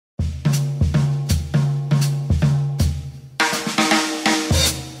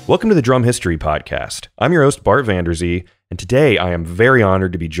Welcome to the Drum History Podcast. I'm your host, Bart Vanderzee, and today I am very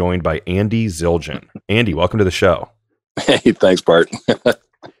honored to be joined by Andy Zildjian. Andy, welcome to the show. Hey, thanks, Bart.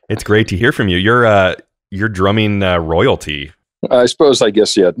 It's great to hear from you. You're drumming royalty. I suppose,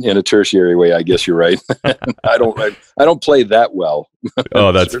 yeah, in a tertiary way, I guess you're right. I don't play that well.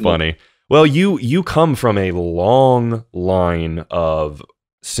 Oh, that's funny. Well, you come from a long line of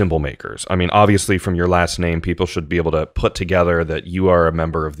cymbal makers. I mean, obviously from your last name, people should be able to put together that you are a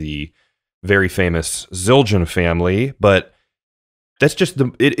member of the very famous Zildjian family, but that's just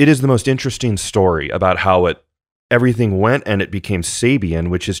it is the most interesting story about how everything went and it became Sabian,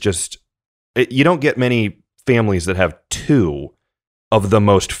 which is just, you don't get many families that have two of the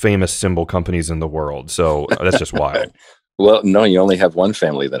most famous cymbal companies in the world. So that's just wild. Well, no, you only have one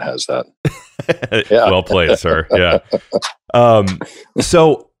family that has that. Yeah. Well played, sir. Yeah.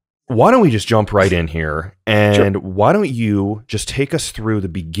 So why don't we just jump right in here, and Sure. Why don't you just take us through the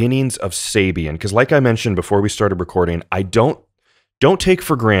beginnings of Sabian? Because like I mentioned before we started recording, I don't take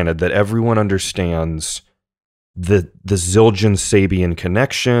for granted that everyone understands the Zildjian Sabian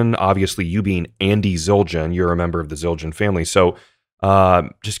connection. Obviously, you being Andy Zildjian, you're a member of the Zildjian family. So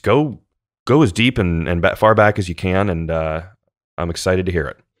just go as deep and far back as you can, and I'm excited to hear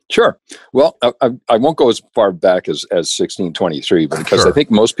it. Sure. Well, I won't go as far back as 1623, because Sure. I think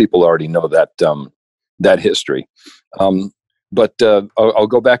most people already know that history. But I'll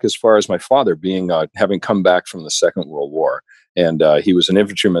go back as far as my father having come back from the Second World War, and he was an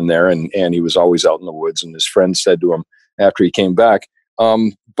infantryman there, and he was always out in the woods. And his friend said to him after he came back,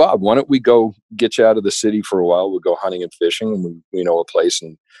 Bob, why don't we go get you out of the city for a while? We'll go hunting and fishing, and we know a place.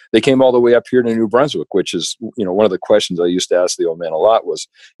 And they came all the way up here to New Brunswick, which is, one of the questions I used to ask the old man a lot was,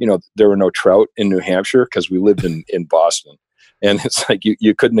 there were no trout in New Hampshire because we lived in Boston. And it's like,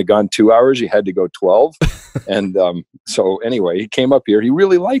 you couldn't have gone 2 hours, you had to go 12. And so anyway, he came up here, he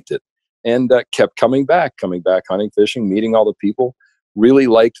really liked it, and kept coming back, hunting, fishing, meeting all the people. Really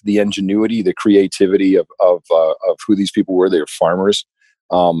liked the ingenuity, the creativity of who these people were. They were farmers,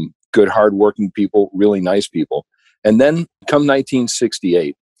 good, hardworking people, really nice people. And then come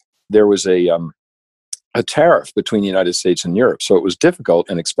 1968, there was a tariff between the United States and Europe. So it was difficult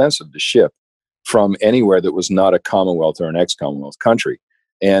and expensive to ship from anywhere that was not a Commonwealth or an ex-Commonwealth country.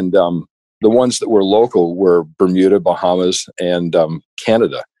 And the ones that were local were Bermuda, Bahamas, and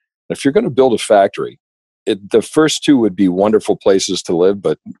Canada. If you're going to build a factory, the first two would be wonderful places to live,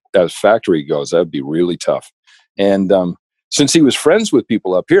 but as factory goes, that would be really tough. And since he was friends with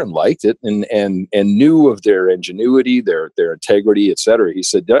people up here and liked it, and knew of their ingenuity, their integrity, et cetera, he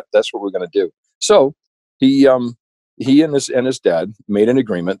said, that's what we're going to do. So he and his dad made an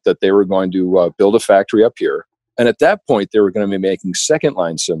agreement that they were going to build a factory up here. And at that point, they were going to be making second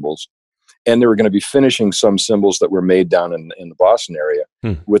line cymbals, and they were going to be finishing some cymbals that were made down in the Boston area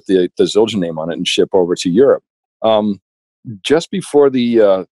with the Zildjian name on it and ship over to Europe. Just before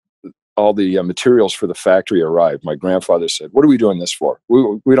all the materials for the factory arrived, my grandfather said, "What are we doing this for?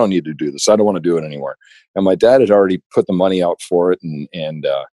 We don't need to do this. I don't want to do it anymore." And my dad had already put the money out for it and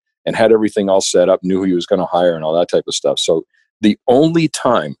had everything all set up, knew who he was going to hire and all that type of stuff. So the only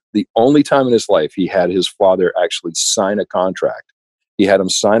time in his life he had his father actually sign a contract, he had him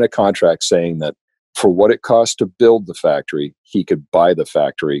sign a contract saying that for what it cost to build the factory, he could buy the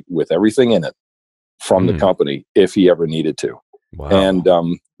factory with everything in it from the company if he ever needed to. Wow. And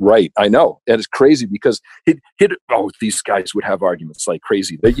right, I know, and it's crazy because these guys would have arguments like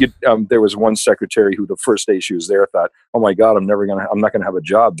crazy. There was one secretary who the first day she was there thought, "Oh my God, I'm not going to have a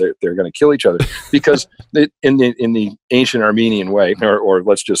job. They're going to kill each other," because in the ancient Armenian way, or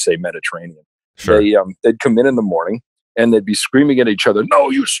let's just say Mediterranean, Sure. they'd come in the morning and they'd be screaming at each other, "No,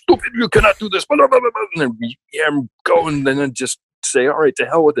 you stupid! You cannot do this!" Blah, blah, blah, blah, and then go and then just say, "All right, to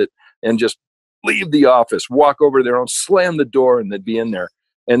hell with it," and just leave the office, walk over to their own, slam the door, and they'd be in there.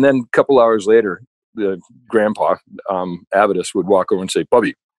 And then a couple hours later, the grandpa, Avitus, would walk over and say,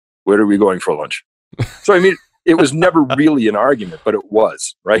 "Bubby, where are we going for lunch?" So, I mean, it was never really an argument, but it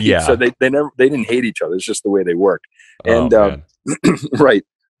was, right? Yeah. So they didn't hate each other. It's just the way they worked. And, man. right.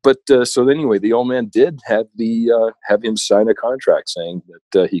 But so anyway, the old man did have have him sign a contract saying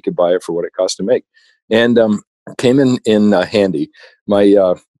that he could buy it for what it cost to make. And came in handy.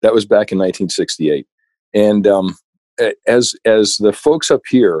 That was back in 1968. And as the folks up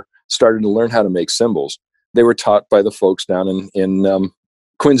here started to learn how to make cymbals, they were taught by the folks down in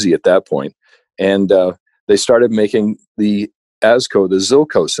Quincy at that point. And they started making the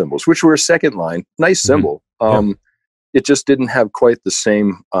Zilco cymbals, which were a second line, nice cymbal. It just didn't have quite the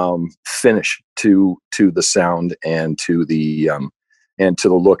same finish to the sound and to the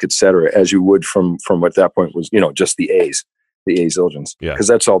look, et cetera, as you would from what at that point was, just the A's. the A Zildjians, Yeah. because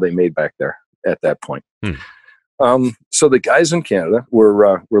that's all they made back there at that point. Hmm. So the guys in Canada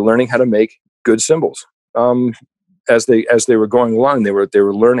were learning how to make good cymbals. As they were going along, they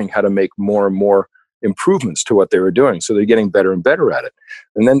were learning how to make more and more improvements to what they were doing. So they're getting better and better at it.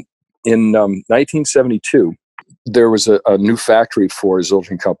 And then in 1972, there was a new factory for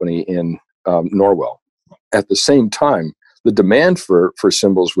Zildjian Company in Norwell. At the same time, the demand for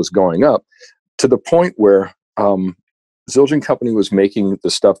cymbals was going up to the point where Zildjian Company was making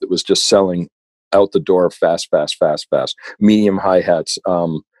the stuff that was just selling out the door fast. Medium hi-hats.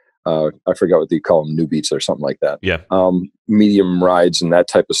 I forgot what they call them, new beats or something like that. Yeah. Medium rides and that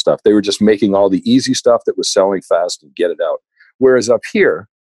type of stuff. They were just making all the easy stuff that was selling fast and get it out. Whereas up here,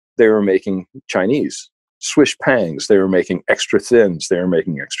 they were making Chinese, swish pangs. They were making extra thins. They were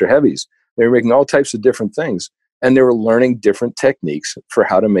making extra heavies. They were making all types of different things. And they were learning different techniques for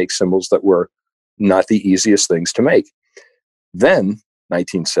how to make cymbals that were not the easiest things to make. Then,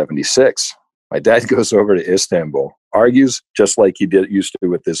 1976, my dad goes over to Istanbul, argues just like he used to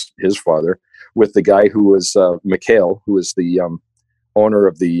with his father, with the guy who was Mikhail, who was the owner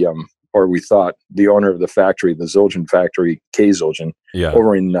of the, or we thought, the owner of the factory, the Zildjian factory, K Zildjian,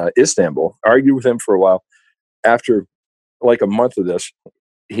 over in Istanbul. Argued with him for a while. After like a month of this,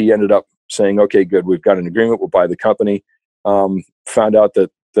 he ended up saying, okay, good, we've got an agreement, we'll buy the company. Found out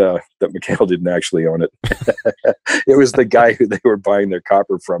that Mikhail didn't actually own it. It was the guy who they were buying their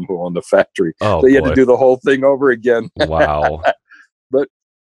copper from who owned the factory. So you had to do the whole thing over again. Wow. But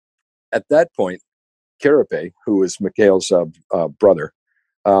at that point, Karape, who was Mikhail's brother,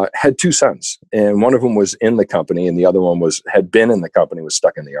 had two sons, and one of them was in the company, and the other one had been in the company, was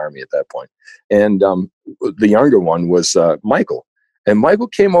stuck in the army at that point. And the younger one was Michael. And Michael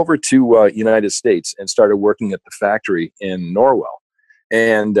came over to United States and started working at the factory in Norwell.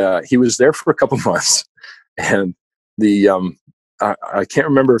 And he was there for a couple months. And the I can't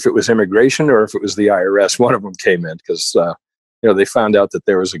remember if it was immigration or if it was the IRS. One of them came in because they found out that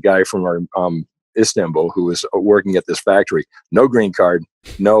there was a guy from our Istanbul who was working at this factory. No green card,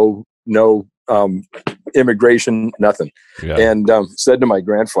 no immigration, nothing. Yeah. And said to my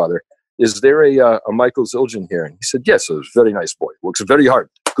grandfather, "Is there a Michael Zildjian here?" And he said, "Yes, a very nice boy. Works very hard.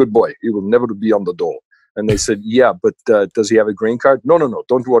 Good boy. He will never be on the dole." And they said, "Yeah, but does he have a green card?" No.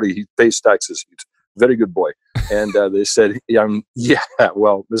 Don't worry. He pays taxes. He's a very good boy." And they said, "Yeah,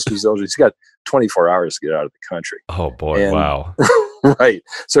 well, Mr. Zildjian, he's got 24 hours to get out of the country." Oh, boy. And, wow. Right.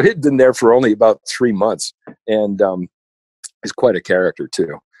 So he'd been there for only about 3 months. And he's quite a character,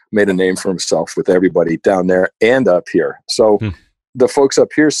 too. Made a name for himself with everybody down there and up here. So the folks up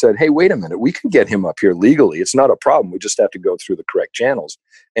here said, "Hey, wait a minute. We can get him up here legally. It's not a problem. We just have to go through the correct channels."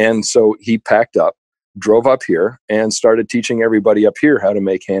 And so he packed up, drove up here, and started teaching everybody up here how to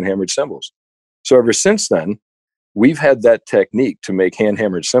make hand-hammered cymbals. So ever since then, we've had that technique to make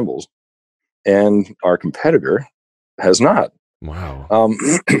hand-hammered cymbals, and our competitor has not. Wow.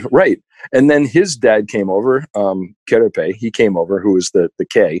 Right. And then his dad came over, Karape, he came over, who was the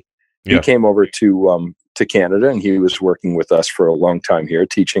K. He came over to Canada, and he was working with us for a long time here,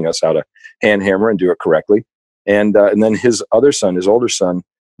 teaching us how to hand hammer and do it correctly. And then his older son,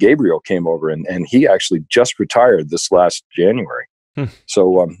 Gabriel, came over, and he actually just retired this last January.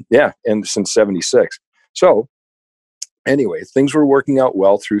 So, and since 76. So anyway, things were working out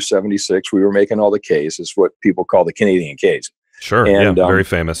well through 76. We were making all the Ks, is what people call the Canadian Ks. Sure. And, very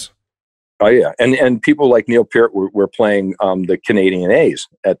famous. Oh, yeah. And people like Neil Peart were playing the Canadian A's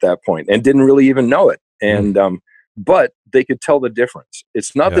at that point and didn't really even know it. And but they could tell the difference.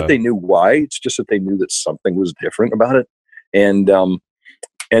 It's not that they knew why. It's just that they knew that something was different about it. And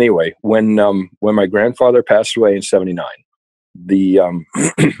anyway, when my grandfather passed away in 79,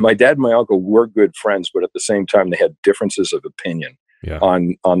 my dad and my uncle were good friends, but at the same time, they had differences of opinion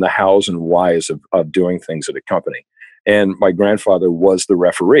on the hows and whys of doing things at a company. And my grandfather was the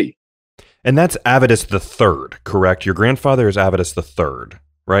referee. And that's Avidus III, correct? Your grandfather is Avidus III,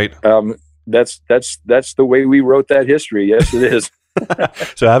 right? That's the way we wrote that history. Yes, it is.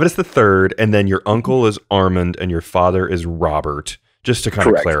 So Avidus III, and then your uncle is Armand, and your father is Robert. Just to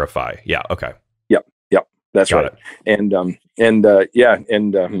kind of clarify. Yeah. Okay. Yep. That's Got right. It.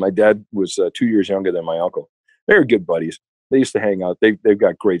 And my dad was 2 years younger than my uncle. They were good buddies. They used to hang out. They've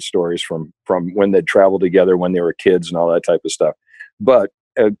got great stories from when they'd travel together when they were kids and all that type of stuff. But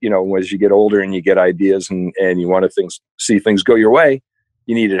as you get older and you get ideas and you want to see things go your way,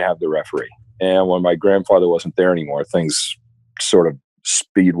 you needed to have the referee. And when my grandfather wasn't there anymore, things sort of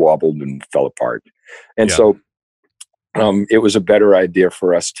speed wobbled and fell apart. And so it was a better idea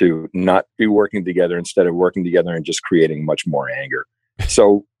for us to not be working together instead of working together and just creating much more anger.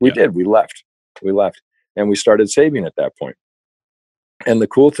 So we did. We left. And we started Sabian at that point. And the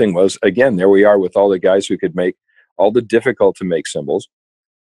cool thing was, again, there we are with all the guys who could make all the difficult to make cymbals.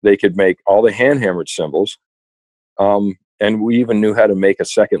 They could make all the hand hammered cymbals. And we even knew how to make a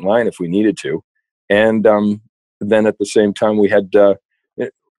second line if we needed to. And then at the same time, we had to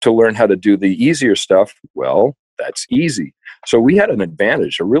learn how to do the easier stuff. Well, that's easy. So we had an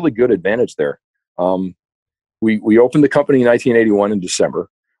advantage, a really good advantage there. We opened the company in 1981 in December.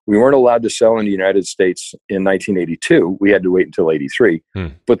 We weren't allowed to sell in the United States in 1982. We had to wait until 83.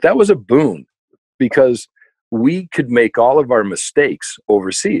 But that was a boon because we could make all of our mistakes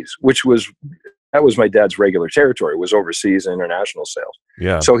overseas, that was my dad's regular territory, was overseas and international sales.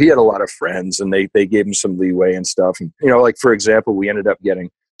 Yeah. So he had a lot of friends, and they gave him some leeway and stuff. And, like, for example, we ended up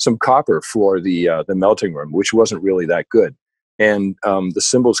getting some copper for the melting room, which wasn't really that good. And the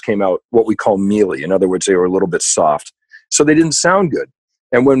cymbals came out what we call mealy. In other words, they were a little bit soft. So they didn't sound good.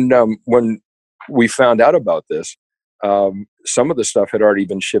 And when we found out about this, some of the stuff had already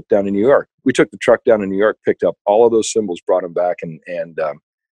been shipped down to New York. We took the truck down to New York, picked up all of those cymbals, brought them back,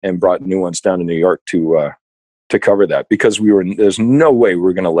 and brought new ones down to New York to cover that, because there's no way we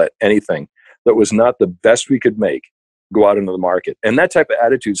were going to let anything that was not the best we could make go out into the market. And that type of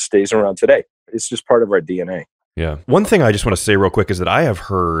attitude stays around today. It's just part of our DNA. Yeah. One thing I just want to say real quick is that I have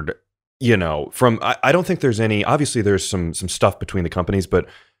heard, from, I don't think there's any, obviously there's some stuff between the companies, but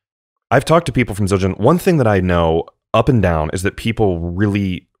I've talked to people from Zildjian. One thing that I know up and down is that people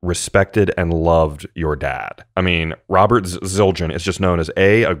really respected and loved your dad. I mean, Robert Zildjian is just known as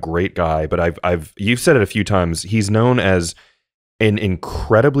a great guy, but you've said it a few times. He's known as an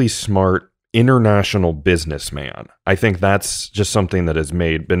incredibly smart international businessman. I think that's just something that has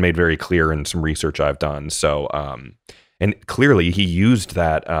been made very clear in some research I've done. So, and clearly he used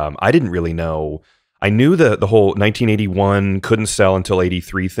that. I didn't really know. I knew the whole 1981 couldn't sell until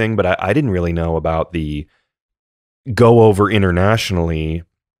 83 thing, but I didn't really know about the go over internationally,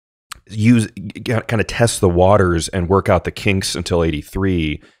 kind of test the waters and work out the kinks until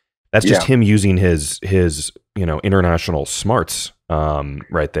 83. That's just him using his international smarts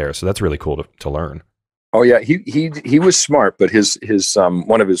right there. So that's really cool to learn. Oh yeah, he was smart, but his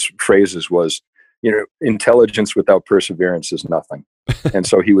one of his phrases was, intelligence without perseverance is nothing. And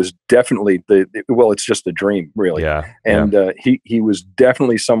so he was definitely it's just a dream, really. Yeah. And he was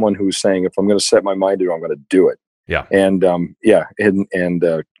definitely someone who was saying, if I'm going to set my mind to it, I'm going to do it. Yeah. And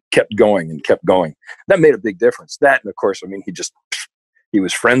kept going and kept going. That made a big difference. That, and of course, I mean, he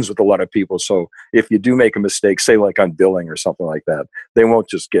was friends with a lot of people. So if you do make a mistake, say like on billing or something like that, they won't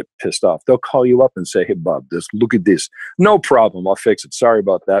just get pissed off. They'll call you up and say, "Hey, Bob, look at this. No problem. I'll fix it. Sorry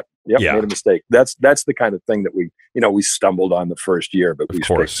about that. Yep, made a mistake." That's the kind of thing that we stumbled on the first year, but we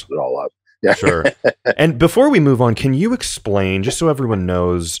fixed it all up. Yeah. Sure. And before we move on, can you explain, just so everyone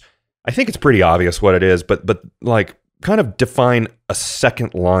knows, I think it's pretty obvious what it is, but like kind of define a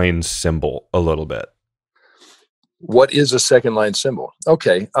second line cymbal a little bit. What is a second line cymbal?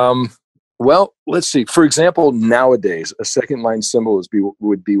 Okay. Well, let's see. For example, nowadays, a second line cymbal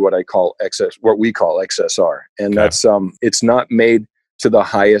would be what we call XSR. And that's, it's not made to the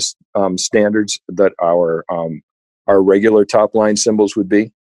highest standards that our regular top line cymbals would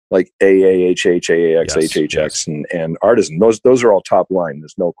be, like AAHH, AAX, HHX, and Artisan. Those are all top line.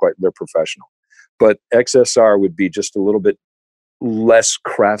 They're professional. But XSR would be just a little bit less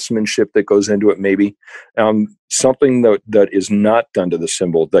craftsmanship that goes into it, maybe something that is not done to the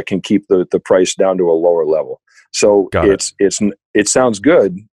cymbal that can keep the price down to a lower level. So it sounds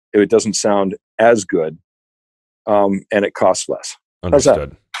good. It doesn't sound as good, and it costs less.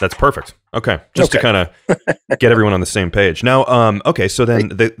 Understood. That's perfect. Okay, to kind of get everyone on the same page. Now, okay, so then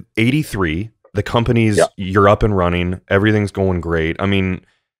the 83, the company's you're up and running, everything's going great. I mean,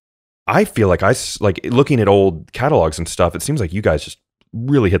 I feel like looking at old catalogs and stuff, it seems like you guys just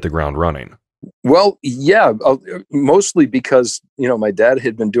really hit the ground running. Well, yeah, mostly because, my dad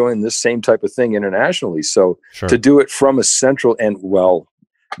had been doing this same type of thing internationally. So to do it from a central and, well,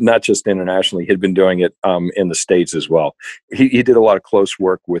 not just internationally, he'd been doing it in the States as well. He did a lot of close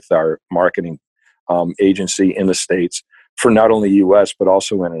work with our marketing agency in the States for not only US, but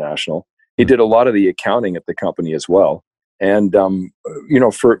also international. He did a lot of the accounting at the company as well. And,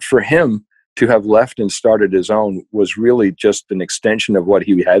 for him to have left and started his own was really just an extension of what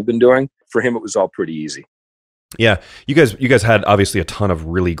he had been doing. For him, it was all pretty easy. Yeah. You guys had obviously a ton of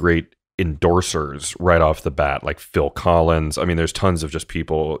really great endorsers right off the bat, like Phil Collins. I mean, there's tons of just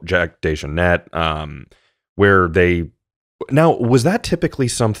people, Jack Deschanette, now, was that typically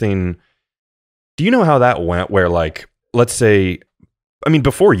something, do you know how that went where, like, let's say, I mean,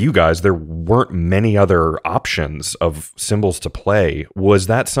 before you guys, there weren't many other options of cymbals to play. Was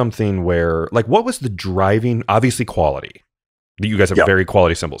that something where, like, what was the driving, obviously quality, You guys have Yep. very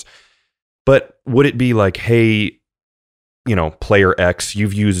quality cymbals. But would it be like, hey, you know, player X,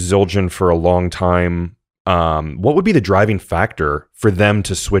 you've used Zildjian for a long time. What would be the driving factor for them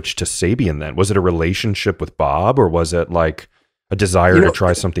to switch to Sabian then? Was it a relationship with Bob, or was it like a desire to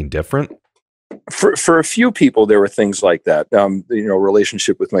try something different? For a few people, there were things like that.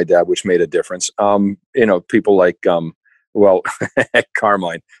 Relationship with my dad, which made a difference. People like,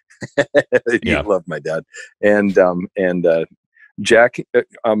 Carmine. He Yeah. loved my dad, and Jack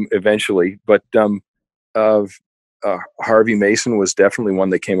eventually, but Harvey Mason was definitely one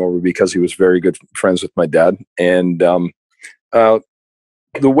that came over because he was very good friends with my dad. And the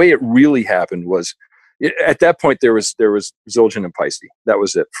way it really happened was, at that point there was Zildjian and Paiste. That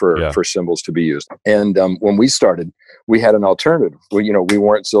was it for cymbals to be used. And when we started, we had an alternative. We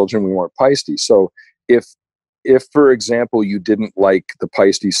weren't Zildjian, we weren't Paiste. So if for example you didn't like the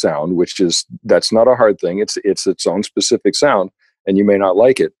Paiste sound, that's not a hard thing. It's its own specific sound, and you may not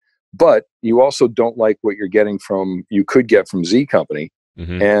like it, but you also don't like what you could get from Z Company.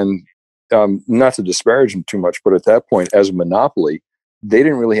 Mm-hmm. And not to disparage them too much, but at that point, as a monopoly, they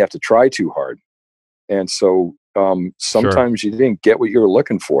didn't really have to try too hard. And so sometimes you didn't get what you were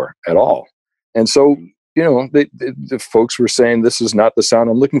looking for at all. And so, the folks were saying, this is not the sound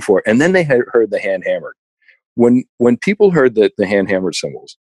I'm looking for. And then they had heard the hand hammered. When people heard the hand hammered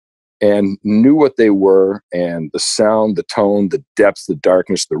cymbals and knew what they were, and the sound, the tone, the depth, the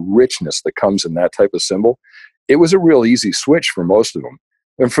darkness, the richness that comes in that type of cymbal, it was a real easy switch for most of them.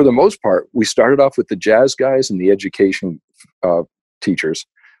 And for the most part, we started off with the jazz guys and the education teachers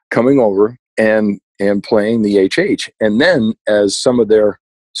coming over and playing the HH. And then as some of their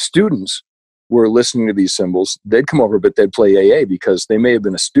students were listening to these cymbals, they'd come over, but they'd play AA because they may have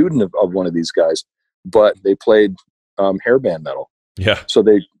been a student of one of these guys, but they played hairband metal. Yeah. So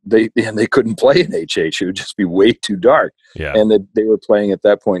they couldn't play an HH. It would just be way too dark. Yeah. And they were playing at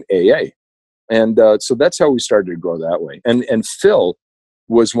that point AA. And so that's how we started to grow that way. And Phil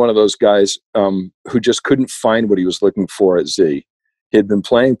was one of those guys who just couldn't find what he was looking for at Z. He had been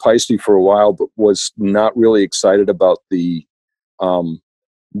playing Paiste for a while, but was not really excited about the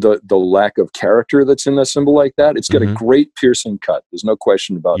lack of character that's in a cymbal like that. It's got a great piercing cut. There's no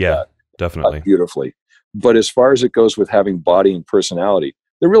question about that. Yeah, definitely. Beautifully. But as far as it goes with having body and personality,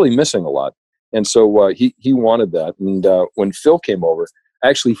 they're really missing a lot. And so he wanted that. And when Phil came over,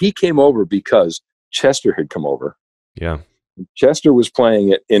 actually he came over because Chester had come over. Yeah. Chester was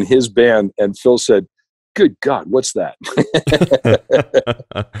playing it in his band, and Phil said, "Good God, what's that?"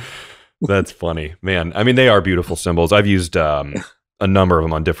 That's funny, man. I mean, they are beautiful cymbals. I've used a number of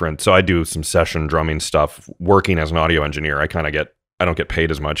them on different. So I do some session drumming stuff. Working as an audio engineer, I don't get paid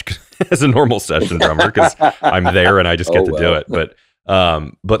as much as a normal session drummer because I'm there and I just get to do it.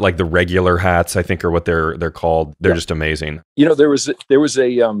 But like the regular hats, I think are what they're called. They're just amazing. There was a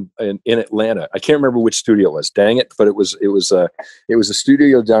in Atlanta. I can't remember which studio it was. Dang it! But it was a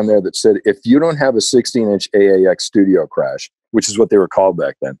studio down there that said, if you don't have a 16-inch AAX Studio Crash, which is what they were called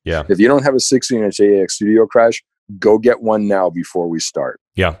back then. Yeah. If you don't have a 16-inch AAX Studio Crash, go get one now before we start.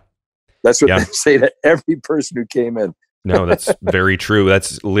 Yeah. That's what they say to every person who came in. No, that's very true.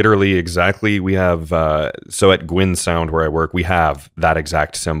 That's literally exactly. We have, so at Gwyn Sound where I work, we have that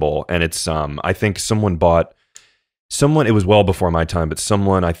exact cymbal. And it's, I think it was well before my time, but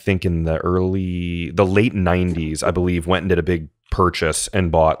someone, I think in the late 90s, I believe, went and did a big purchase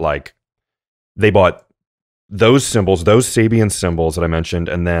and they bought those cymbals, those Sabian cymbals that I mentioned,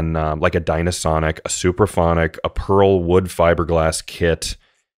 and then like a Dynasonic, a Supraphonic, a Pearl wood fiberglass kit.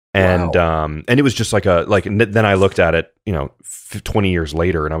 And and it was just then I looked at it, 20 years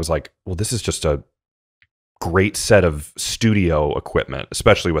later, and I was like, well, this is just a great set of studio equipment,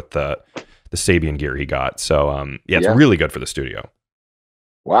 especially with the Sabian gear he got. So it's really good for the studio.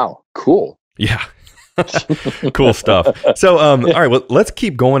 Wow, cool. Yeah. Cool stuff. So, all right, well, let's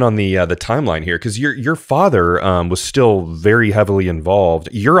keep going on the timeline here, because your father was still very heavily involved.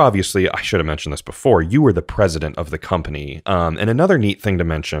 You're obviously, I should have mentioned this before, you were the president of the company. And another neat thing to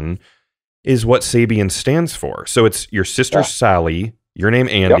mention is what Sabian stands for. So it's your sister Sally, your name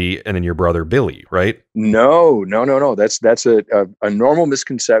Andy, and then your brother Billy, right? No. That's a normal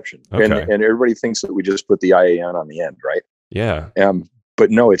misconception, Okay. and everybody thinks that we just put the IAN on the end, right? Yeah.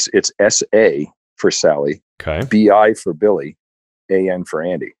 But no, it's SA for Sally, okay, BI for Billy, AN for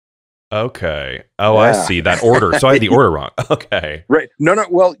Andy. Okay. Oh, I see that order. So I had the order wrong. Okay. Right. No.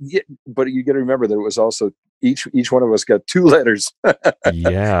 Well, but you got to remember that it was also each one of us got 2 letters in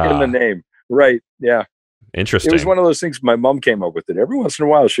the name. Right. Yeah. Interesting. It was one of those things. My mom came up with it. Every once in a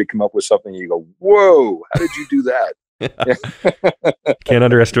while, she'd come up with something and you go, "Whoa, how did you do that?" Can't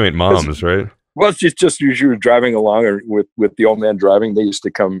underestimate moms, right? Well, it's just as you were driving along, or with the old man driving, they used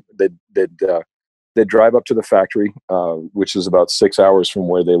to come. They'd drive up to the factory, which is about 6 hours from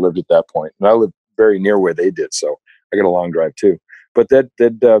where they lived at that point. And I lived very near where they did, so I got a long drive too. But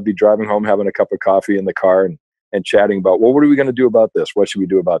they'd be driving home, having a cup of coffee in the car, and chatting about, well, what are we going to do about this? What should we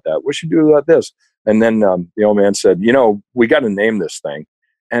do about that? What should we do about this? And then the old man said, we got to name this thing.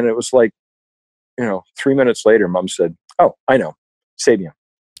 And it was like, 3 minutes later, Mom said, oh, I know, Sabian,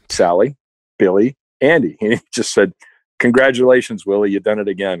 Sally, Billy, Andy. And he just said, congratulations, Willie, you've done it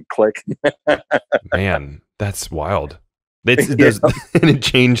again. Click. Man, that's wild. It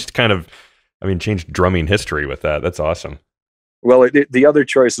changed changed drumming history with that. That's awesome. Well, the other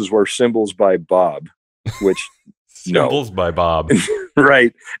choices were Cymbals by Bob, which Cymbals by Bob.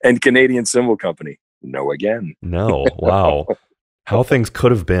 Right. And Canadian Cymbal Company. No again. No. Wow. How things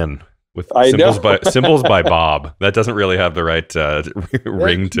could have been with Cymbals by Bob. That doesn't really have the right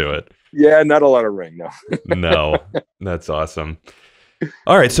ring to it. Yeah, not a lot of ring, no. No. That's awesome.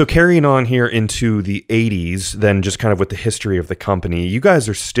 All right, so carrying on here into the 80s, then just kind of with the history of the company, you guys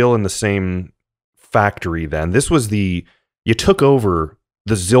are still in the same factory then. This was you took over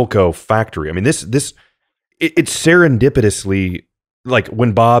the Zilco factory. I mean, it's serendipitously, like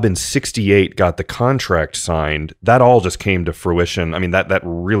when Bob in 68 got the contract signed, that all just came to fruition. I mean, that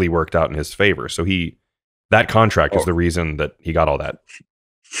really worked out in his favor. So that contract is the reason that he got all that.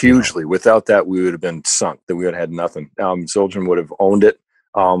 Hugely. Without that, we would have been sunk. That we would have had nothing. Zildjian would have owned it.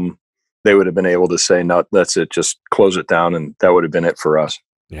 They would have been able to say, no, that's it. Just close it down. And that would have been it for us.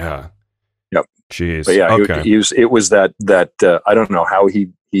 Yeah. Yep. Jeez. But yeah, okay. it was that I don't know how he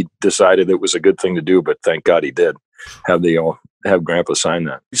decided it was a good thing to do, but thank God he did have Grandpa sign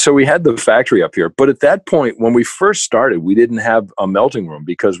that. So we had the factory up here, but at that point, when we first started, we didn't have a melting room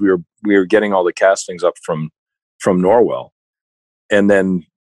because we were getting all the castings up from Norwell, and then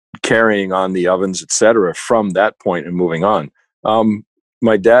carrying on the ovens, etc. from that point and moving on.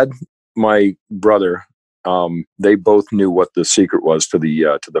 My dad, my brother, they both knew what the secret was to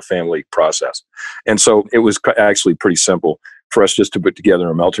the family process, and so it was actually pretty simple for us just to put together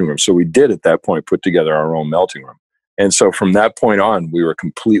a melting room. So we did at that point put together our own melting room, and so from that point on, we were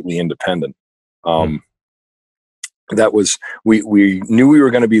completely independent. That was we knew we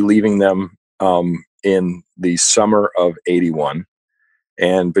were going to be leaving them in the summer of '81.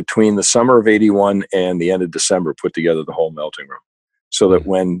 And between the summer of '81 and the end of December, put together the whole melting room, so that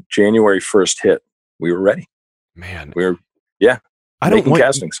when January 1st hit, we were ready. Man, I don't want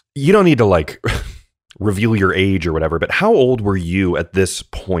castings. You don't need to reveal your age or whatever, but how old were you at this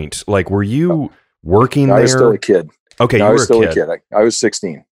point? Like, were you working there? I was still a kid. Okay, I was still a kid. I was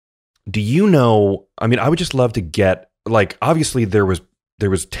 16. Do you know? I mean, I would just love to get obviously there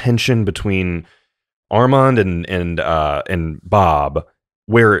was tension between Armand and Bob,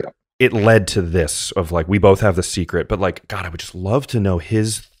 where it led to this of we both have the secret, but God, I would just love to know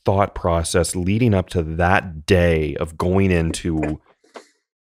his thought process leading up to that day of going into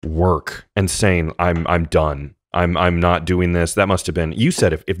work and saying, I'm done. I'm not doing this. That must have been, you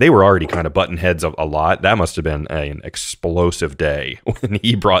said if they were already kind of button heads a lot, that must have been an explosive day when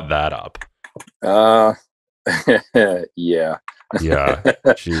he brought that up. Yeah. Yeah.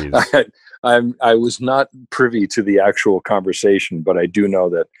 Jeez. I was not privy to the actual conversation, but I do know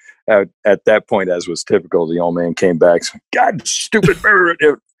that at that point, as was typical, the old man came back, saying, God, stupid,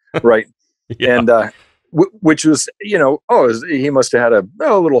 right? Yeah. And which was, he must have had a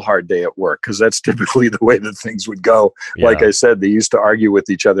little hard day at work, because that's typically the way that things would go. Yeah. Like I said, they used to argue with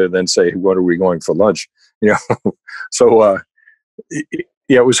each other, then say, "What are we going for lunch?" So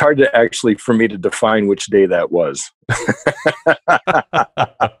it was hard for me to define which day that was.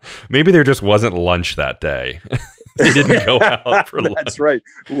 Maybe there just wasn't lunch that day. They didn't go out for lunch. That's right.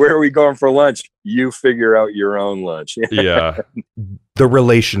 Where are we going for lunch? You figure out your own lunch. Yeah. The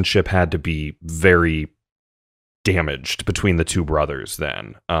relationship had to be very damaged between the two brothers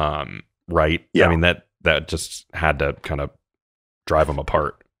then. Right? Yeah. I mean, that just had to kind of drive them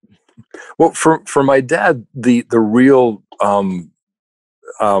apart. Well, for my dad, the real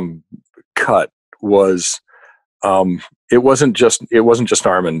cut was it wasn't just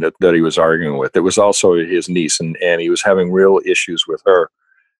Armin that he was arguing with. It was also his niece, and he was having real issues with her.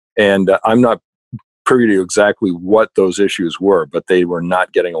 And I'm not privy to exactly what those issues were, but they were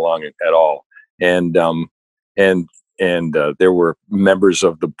not getting along at all. And there were members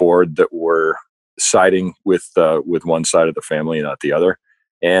of the board that were siding with one side of the family and not the other.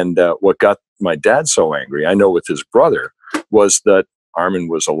 And what got my dad so angry, I know with his brother, was that Armin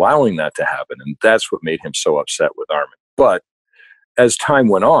was allowing that to happen, and that's what made him so upset with Armin. But as time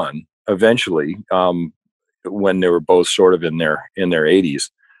went on, eventually, when they were both sort of in their 80s,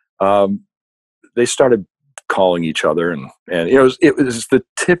 they started calling each other, and it was the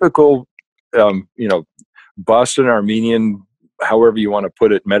typical Boston Armenian, however you want to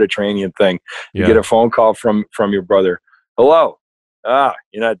put it, Mediterranean thing. You get a phone call from your brother. Hello. You're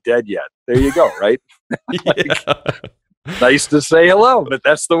not dead yet. There you go. Right. Nice to say hello, but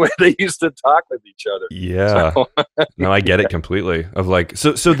that's the way they used to talk with each other. Yeah. So, no, I get it completely. Of like,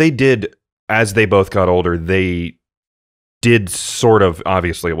 so they did, as they both got older, they did sort of,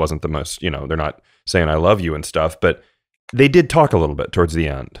 obviously it wasn't the most, they're not saying I love you and stuff, but they did talk a little bit towards the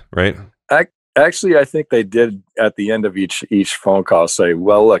end, right? Actually, I think they did at the end of each phone call say,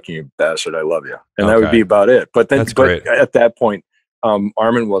 well, look, you bastard, I love you. And that would be about it. But then at that point,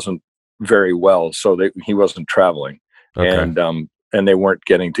 Armin wasn't very well, so he wasn't traveling. Okay. And they weren't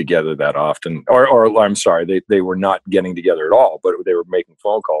getting together that often, or I'm sorry, they were not getting together at all, but they were making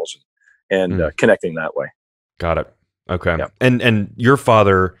phone calls and connecting that way. Got it. Okay. Yeah. And your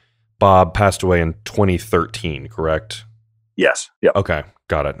father, Bob, passed away in 2013, correct? Yes. Yeah. Okay.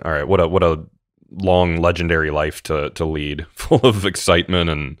 Got it. All right. What a long, legendary life to lead, full of excitement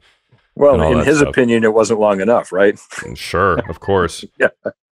and. Well, in his opinion, it wasn't long enough, right? Sure, of course.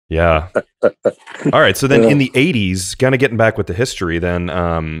 Yeah. All right. So then in the 80s, kind of getting back with the history,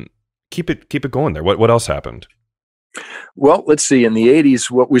 then keep it going there. What else happened? Well, let's see. In the 80s,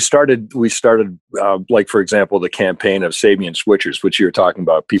 what we started like, for example, the campaign of Sabian switchers, which you're talking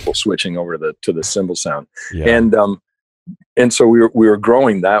about, people switching over to the cymbal sound. Yeah. And so we were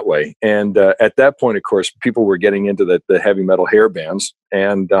growing that way. And at that point, of course, people were getting into the heavy metal hair bands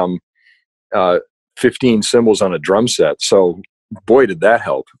and 15 cymbals on a drum set. So boy, did that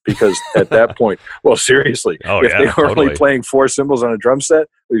help, because at that point, well, seriously, if they were only playing 4 cymbals on a drum set,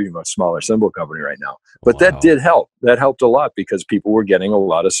 we'd be a much smaller cymbal company right now. But that did help. That helped a lot because people were getting a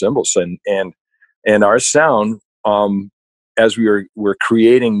lot of cymbals, and our sound, as we were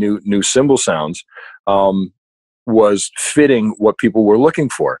creating new cymbal sounds, was fitting what people were looking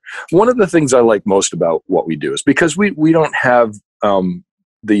for. One of the things I like most about what we do is because we don't have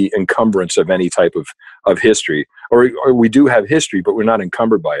the encumbrance of any type of history, or we do have history, but we're not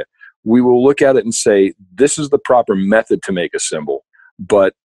encumbered by it. We will look at it and say, this is the proper method to make a cymbal,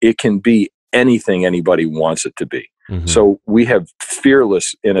 but it can be anything anybody wants it to be. Mm-hmm. So we have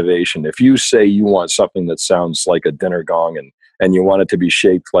fearless innovation. If you say you want something that sounds like a dinner gong and you want it to be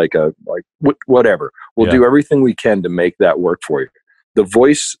shaped like whatever, we'll do everything we can to make that work for you. The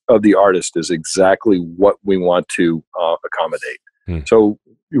voice of the artist is exactly what we want to accommodate. So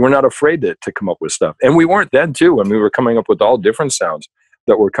we're not afraid to come up with stuff. And we weren't then too. I mean, we were coming up with all different sounds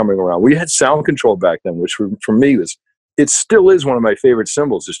that were coming around. We had sound control back then, which for me it still is one of my favorite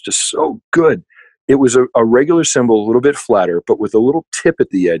cymbals. It's just so good. It was a regular cymbal, a little bit flatter, but with a little tip at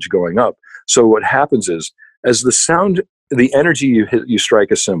the edge going up. So what happens is, as the sound, the energy you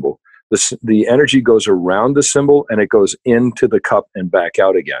strike a cymbal, the energy goes around the cymbal and it goes into the cup and back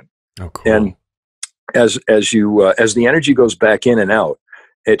out again. Oh, cool. And as the energy goes back in and out,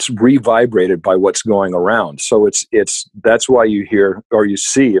 it's revibrated by what's going around. So that's why you hear, or you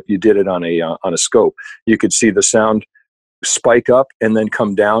see, if you did it on a scope, you could see the sound spike up and then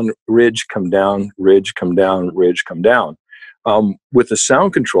come down, ridge, come down, ridge, come down, ridge, come down. With the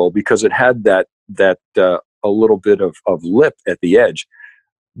sound control, because it had that a little bit of lip at the edge,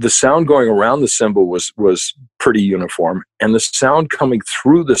 the sound going around the cymbal was pretty uniform, and the sound coming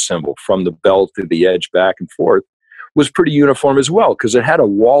through the cymbal from the bell to the edge back and forth was pretty uniform as well, because it had a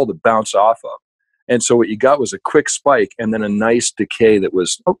wall to bounce off of. And so what you got was a quick spike and then a nice decay that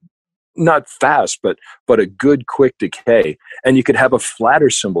was not fast, but a good quick decay. And you could have a flatter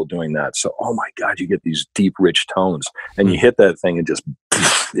cymbal doing that. So, oh my God, you get these deep, rich tones, and you hit that thing and just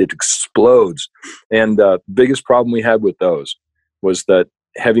it explodes. And the biggest problem we had with those was that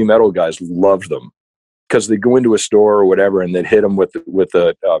heavy metal guys loved them, because they go into a store or whatever and they'd hit them with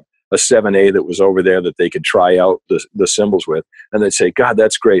a 7A that was over there that they could try out the cymbals with, and they'd say, God,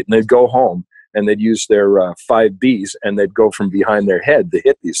 that's great. And they'd go home and they'd use their 5Bs and they'd go from behind their head to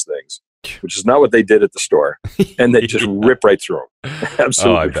hit these things, which is not what they did at the store. And they just rip right through them.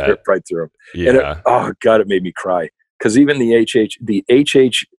 Absolutely rip right through them. Yeah. And God, it made me cry, because even the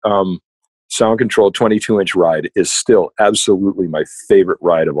HH sound control 22-inch ride is still absolutely my favorite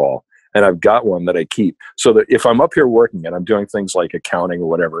ride of all. And I've got one that I keep, so that if I'm up here working and I'm doing things like accounting or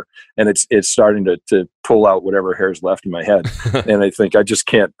whatever, and it's starting to pull out whatever hair's left in my head, and I think I just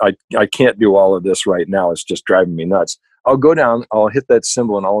can't, I can't do all of this right now. It's just driving me nuts. I'll go down, I'll hit that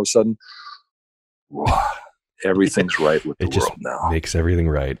cymbal, and all of a sudden, everything's right with the It just world now. makes everything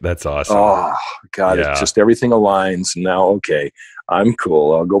right. That's awesome. Oh God, Yeah. it just everything aligns now. Okay, I'm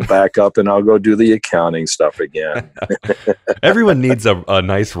cool. I'll go back up and I'll go do the accounting stuff again. Everyone needs a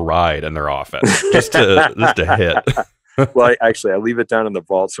nice ride in their office just to hit. Well, I leave it down in the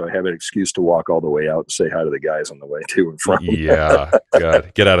vault, so I have an excuse to walk all the way out and say hi to the guys on the way to and from. Yeah,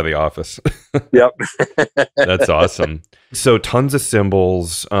 God, get out of the office. Yep. That's awesome. So tons of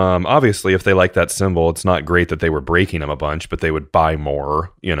cymbals. Obviously, if they like that cymbal, it's not great that they were breaking them a bunch, but they would buy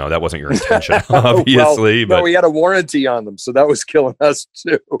more. You know, that wasn't your intention, obviously. Well, we had a warranty on them, so that was killing us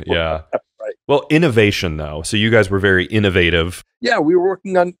too. Yeah. Right. Well, innovation though. So you guys were very innovative. Yeah, we were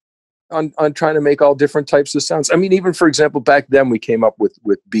working on trying to make all different types of sounds. I mean, even for example, back then we came up with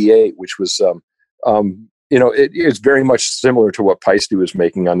B8, which was it's very much similar to what Peisty was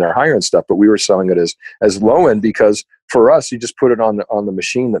making on their higher end stuff, but we were selling it as low end because for us, you just put it on the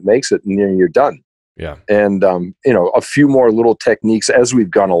machine that makes it, and then you're done. Yeah. And a few more little techniques as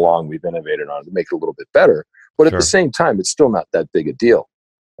we've gone along, we've innovated on it to make it a little bit better. But at the same time, it's still not that big a deal.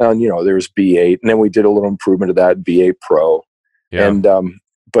 And there's B8, and then we did a little improvement of that, B8 Pro, and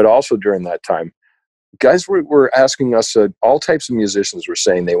but also during that time, guys were asking us, all types of musicians were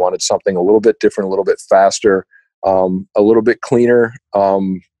saying they wanted something a little bit different, a little bit faster, a little bit cleaner,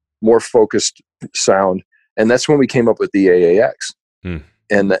 more focused sound. And that's when we came up with the AAX. And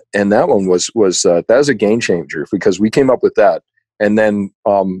that one was that was a game changer because we came up with that. And then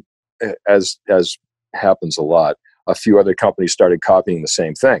as happens a lot, a few other companies started copying the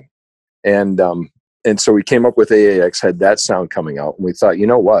same thing. And so we came up with AAX, had that sound coming out, and we thought, you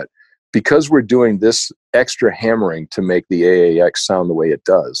know what? Because we're doing this extra hammering to make the AAX sound the way it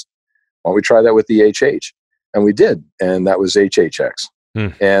does, why don't we try that with the HH? And we did, and that was HHX.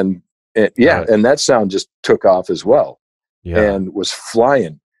 And that sound just took off as well, and was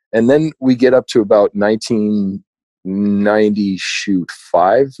flying. And then we get up to about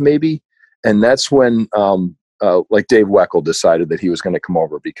 1995, maybe, and that's when like Dave Weckl decided that he was going to come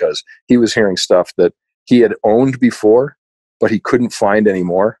over because he was hearing stuff that he had owned before, but he couldn't find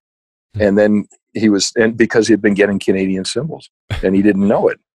anymore. And then because he had been getting Canadian cymbals and he didn't know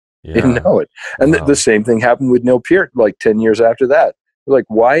it. Yeah. Didn't know it. And the same thing happened with Neil Peart like 10 years after that. We're like,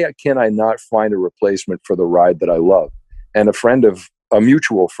 why can I not find a replacement for the ride that I love? And a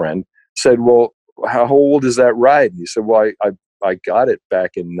mutual friend said, well, how old is that ride? And he said, well, I got it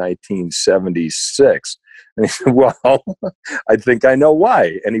back in 1976. And he said, well, I think I know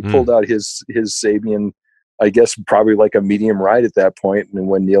why. And he pulled out his Sabian, I guess probably like a medium ride at that point. And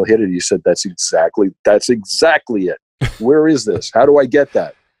when Neil hit it, he said, that's exactly it. Where is this? How do I get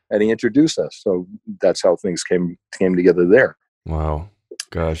that? And he introduced us. So that's how things came together there. Wow.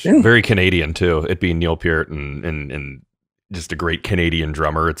 Gosh. Very Canadian too. It being Neil Peart and just a great Canadian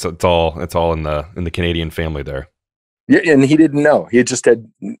drummer. It's all in the Canadian family there. Yeah, and he didn't know. He just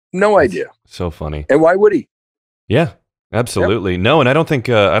had no idea. So funny. And why would he? Yeah, absolutely. Yep. No, and I don't think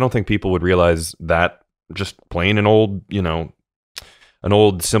people would realize that just playing an old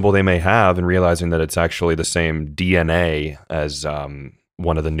cymbal they may have and realizing that it's actually the same DNA as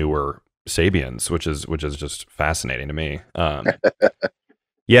one of the newer Sabians, which is just fascinating to me.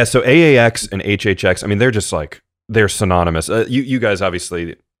 Yeah, so AAX and HHX, I mean, they're synonymous. You guys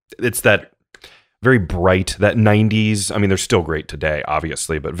obviously, it's that very bright, that 90s. I mean, they're still great today,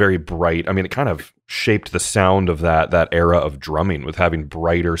 obviously, but very bright. I mean, it kind of shaped the sound of that era of drumming with having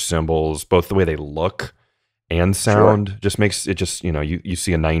brighter cymbals, both the way they look and sound. Sure. Just makes it just, you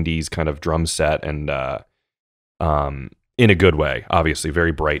see a 90s kind of drum set and in a good way, obviously,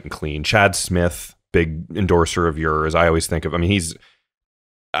 very bright and clean. Chad Smith, big endorser of yours. I always think of, I mean,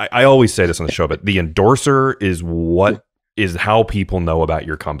 I always say this on the show, but the endorser is how people know about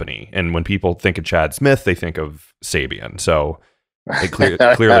your company. And when people think of Chad Smith, they think of Sabian. So it clearly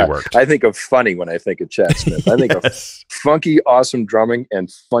worked. I think of funny when I think of Chad Smith. I think of funky, awesome drumming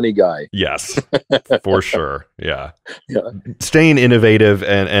and funny guy. Yes, for sure. Yeah. Staying innovative.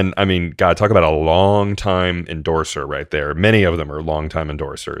 And I mean, God, talk about a long time endorser right there. Many of them are long time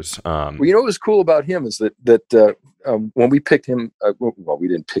endorsers. Well, what was cool about him is that when we picked him, we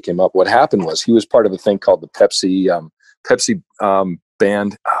didn't pick him up. What happened was he was part of a thing called the Pepsi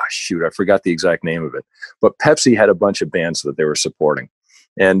band. I forgot the exact name of it. But Pepsi had a bunch of bands that they were supporting.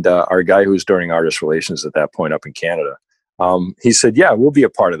 And our guy who was doing artist relations at that point up in Canada, he said, yeah, we'll be a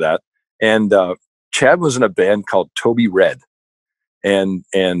part of that. And Chad was in a band called Toby Red. And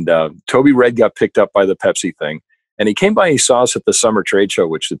Toby Red got picked up by the Pepsi thing. And he came by and he saw us at the summer trade show,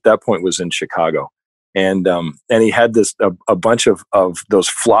 which at that point was in Chicago. And he had a bunch of those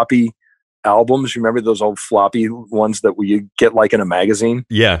floppy albums. You remember those old floppy ones that you get like in a magazine?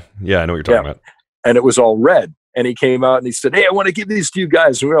 Yeah, I know what you're talking about. and it was all red. And he came out and he said, "Hey, I want to give these to you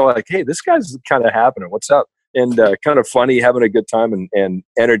guys." And we were like, "Hey, this guy's kind of happening. What's up?" And kind of funny, having a good time, and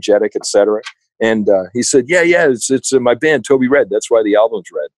energetic, etc. And he said, "Yeah, it's my band, Toby Red. That's why the album's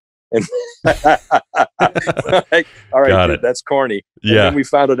red." And like, all right, dude, that's corny. And then we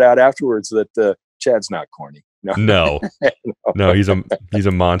found it out afterwards that Chad's not corny. No, he's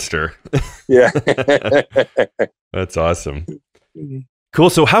a monster. Yeah, that's awesome. Cool.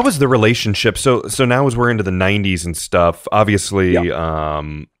 So how was the relationship? So now as we're into the 90s and stuff, obviously,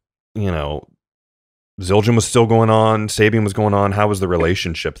 Zildjian was still going on, Sabian was going on. How was the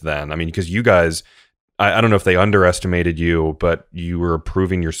relationship then? I mean, because you guys, I don't know if they underestimated you, but you were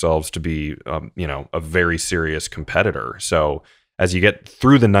proving yourselves to be, a very serious competitor. So as you get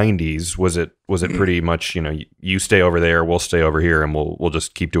through the 90s, was it pretty much, you stay over there, we'll stay over here, and we'll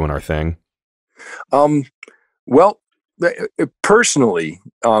just keep doing our thing? Well, personally,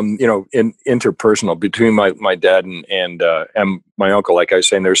 interpersonal between my dad and my uncle, like I was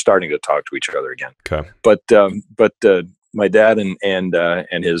saying, they're starting to talk to each other again. Okay. But my dad and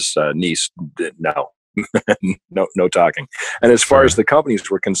his niece, no, no talking. And as far as the companies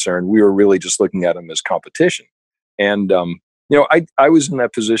were concerned, we were really just looking at them as competition. And I was in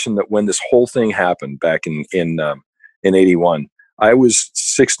that position that when this whole thing happened back in 81, I was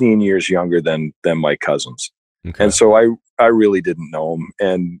 16 years younger than my cousins. Okay. And so I really didn't know them,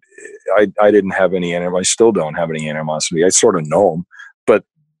 and I didn't have any animosity. I still don't have any animosity. I sort of know them, but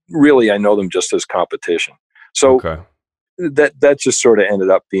really I know them just as competition. So that just sort of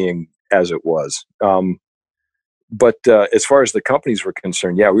ended up being as it was. But as far as the companies were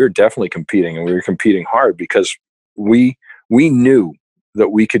concerned, yeah, we were definitely competing, and we were competing hard because we knew that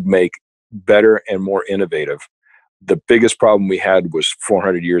we could make better and more innovative. The biggest problem we had was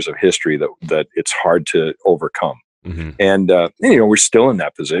 400 years of history that it's hard to overcome. Mm-hmm. And, we're still in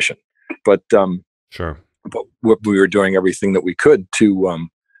that position, but, sure. But we were doing everything that we could to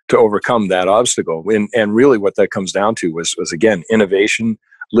overcome that obstacle. And really what that comes down to was again, innovation,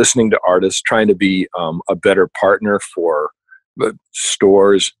 listening to artists, trying to be a better partner for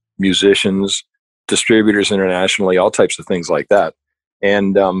stores, musicians, distributors internationally, all types of things like that.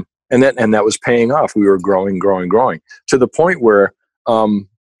 And that was paying off. We were growing to the point where I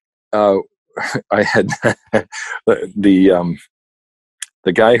had the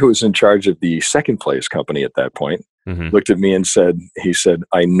guy who was in charge of the second place company at that point looked at me and said,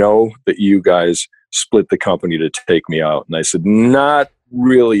 "I know that you guys split the company to take me out." And I said, "Not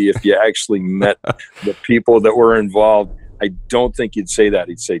really. If you actually met the people that were involved, I don't think you'd say that."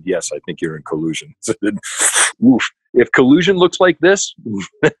 He'd say, "Yes, I think you're in collusion." I said, "Oof. If collusion looks like this,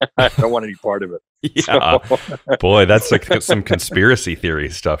 I don't want any part of it." Yeah, boy, that's like some conspiracy theory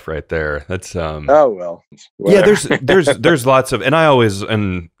stuff right there. That's oh well. Whatever. Yeah, there's lots of, and I always,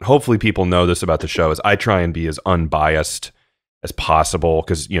 and hopefully people know this about the show, is I try and be as unbiased as possible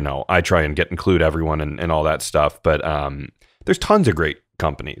because I try and include everyone and all that stuff. But there's tons of great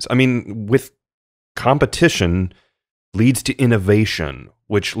companies. I mean, with competition leads to innovation,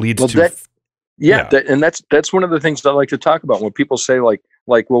 which leads to. And that's one of the things I like to talk about when people say like,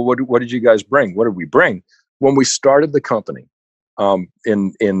 well, what did you guys bring? What did we bring? When we started the company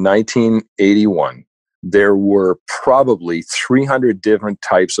in 1981, there were probably 300 different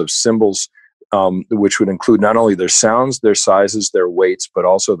types of cymbals, which would include not only their sounds, their sizes, their weights, but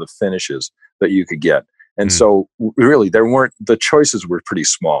also the finishes that you could get. And so really the choices were pretty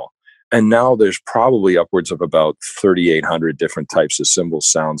small. And now there's probably upwards of about 3,800 different types of cymbals,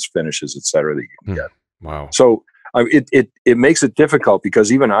 sounds, finishes, et cetera, that you can get. Wow. So it makes it difficult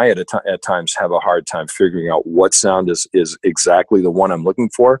because even I at times have a hard time figuring out what sound is exactly the one I'm looking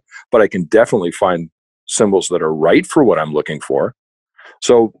for, but I can definitely find cymbals that are right for what I'm looking for.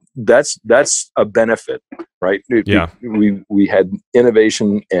 So that's a benefit, right? Yeah. We had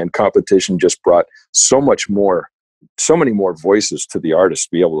innovation, and competition just brought so many more voices to the artist to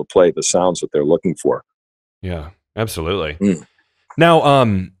be able to play the sounds that they're looking for. Yeah, absolutely. Now,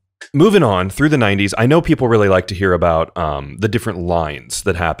 moving on through the 90s, I know people really like to hear about the different lines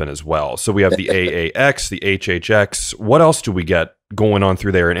that happen as well. So we have the AAX, the HHX. What else do we get going on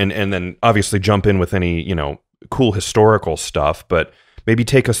through there? And then obviously jump in with any, cool historical stuff, but maybe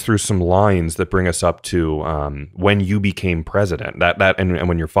take us through some lines that bring us up to when you became president, that and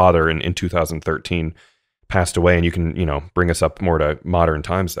when your father in 2013 passed away, and you can, bring us up more to modern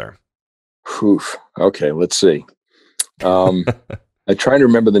times there. Oof. Okay, let's see. I try to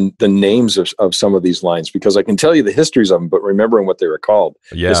remember the names of some of these lines because I can tell you the histories of them, but remembering what they were called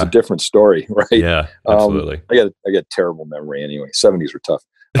is a different story, right? Yeah, absolutely. I got terrible memory anyway. 70s were tough.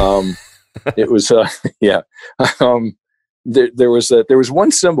 It was, there was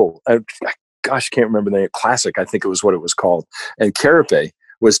one cymbal. gosh, I can't remember the name. Classic, I think it was what it was called. And Carapace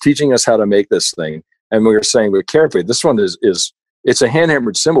was teaching us how to make this thing. And we were saying, with Carapace, this one is it's a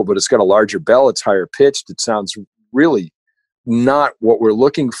hand-hammered cymbal, but it's got a larger bell. It's higher pitched. It sounds really not what we're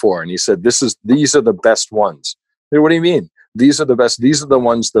looking for. And he said, these are the best ones. I said, what do you mean? These are the best. These are the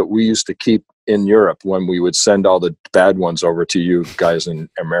ones that we used to keep in Europe when we would send all the bad ones over to you guys in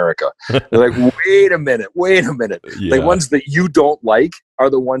America. They're like, wait a minute. Yeah. The ones that you don't like are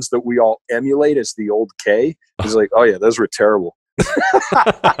the ones that we all emulate as the old K. He's like, oh yeah, those were terrible.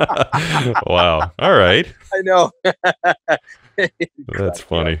 Wow. All right. I know. That's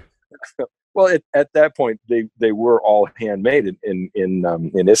funny. Well, at that point, they were all handmade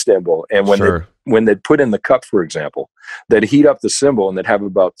in Istanbul, and when they'd put in the cup, for example, they'd heat up the cymbal, and they'd have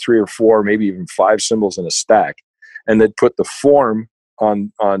about 3 or 4, maybe even 5 cymbals in a stack, and they'd put the form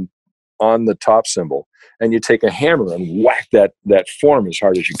on the top cymbal, and you take a hammer and whack that form as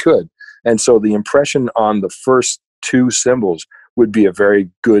hard as you could, and so the impression on the first 2 cymbals would be a very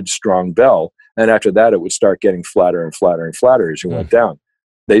good, strong bell, and after that, it would start getting flatter and flatter and flatter as you went down.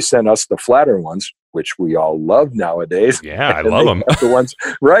 They sent us the flatter ones, which we all love nowadays. Yeah, I love them.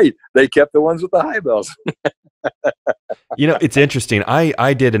 They kept the ones with the high bells. It's interesting.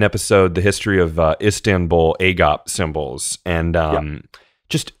 I did an episode, The History of Istanbul Agop Cymbals, and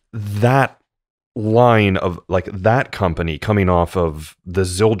just that line of like that company coming off of the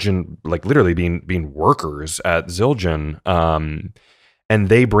Zildjian, like literally being workers at Zildjian, and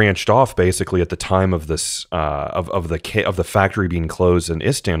they branched off basically at the time of this of the factory being closed in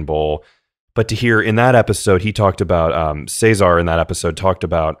Istanbul. But to hear in that episode, he talked about Cesar in that episode talked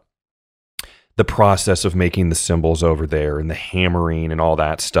about the process of making the cymbals over there and the hammering and all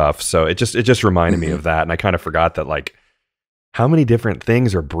that stuff. So it just reminded me of that, and I kind of forgot that, like, how many different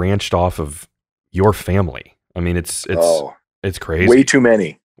things are branched off of your family. I mean, it's crazy. Way too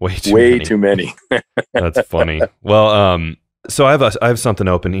many. Way too many. That's funny. Well, so I have something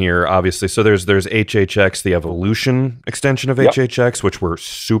open here, obviously. So there's HHX, the Evolution extension of HHX, which were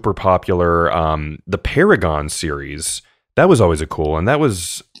super popular. The Paragon series, that was always a cool one. That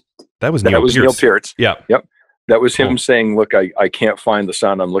was Neil Pearce. Yeah. Yep. That was him saying, look, I can't find the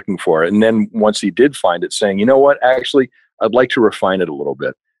sound I'm looking for. And then once he did find it, saying, you know what, actually, I'd like to refine it a little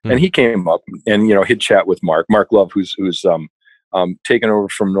bit. And he came up and, he'd chat with Mark Love, who's taken over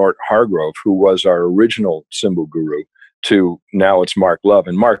from Nort Hargrove, who was our original cymbal guru, to now it's Mark Love.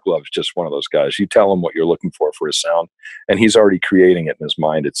 And Mark Love's just one of those guys. You tell him what you're looking for a sound, and he's already creating it in his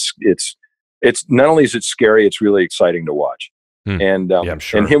mind. It's not only is it scary, it's really exciting to watch. And I'm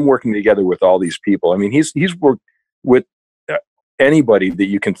sure. And him working together with all these people. I mean, he's worked with anybody that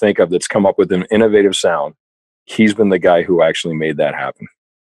you can think of that's come up with an innovative sound. He's been the guy who actually made that happen.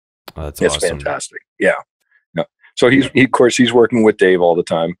 Oh, that's it's awesome. Fantastic. Yeah. So he's working with Dave all the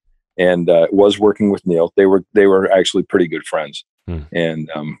time, and was working with Neil. They were actually pretty good friends. And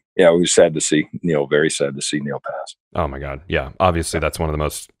it was sad to see Neil. Very sad to see Neil pass. Oh my God. Yeah. Obviously, that's one of the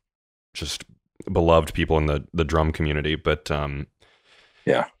most just beloved people in the drum community. But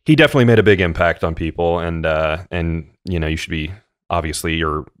he definitely made a big impact on people. And you should be, obviously,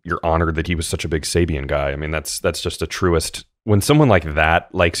 you're honored that he was such a big Sabian guy. I mean, that's just the truest. When someone like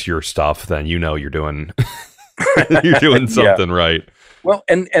that likes your stuff, then you're doing you're doing something right. Well,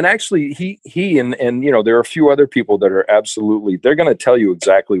 and actually he and there are a few other people that are absolutely, they're going to tell you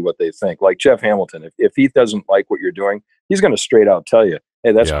exactly what they think. Like Jeff Hamilton, if he doesn't like what you're doing, he's going to straight out tell you,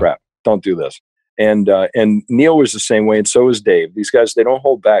 hey, that's crap. Don't do this. And Neil was the same way, and so is Dave. These guys, they don't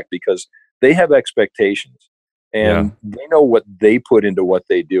hold back because they have expectations, and they know what they put into what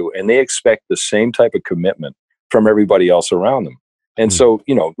they do, and they expect the same type of commitment from everybody else around them. And so,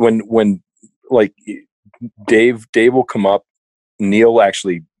 when like Dave will come up, Neil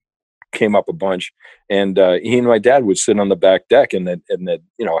actually came up a bunch, and he and my dad would sit on the back deck and then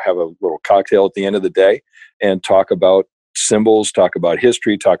have a little cocktail at the end of the day and talk about cymbals, talk about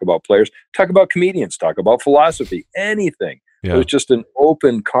history, talk about players, talk about comedians, talk about philosophy, anything. It was just an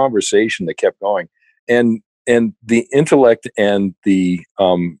open conversation that kept going, and the intellect and the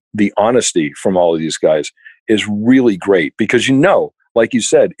honesty from all of these guys is really great, because like you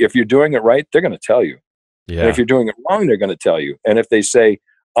said, if you're doing it right, they're going to tell you. And if you're doing it wrong, they're going to tell you. And if they say,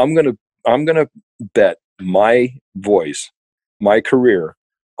 I'm going to bet my voice, my career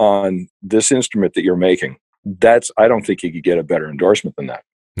on this instrument that you're making, I don't think you could get a better endorsement than that.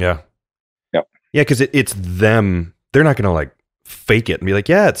 Yeah. Because it's them. They're not going to like fake it and be like,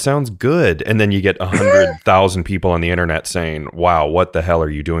 yeah, it sounds good. And then you get 100,000 people on the internet saying, wow, what the hell are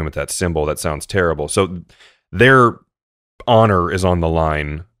you doing with that cymbal? That sounds terrible. So their honor is on the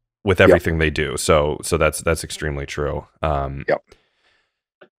line with everything they do. So that's extremely true.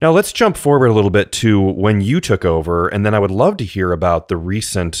 Now let's jump forward a little bit to when you took over, and then I would love to hear about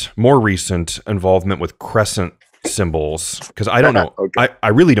the more recent involvement with crescent cymbals, because I don't know, Okay. I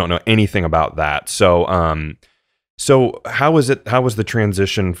really don't know anything about that. So how was it? How was the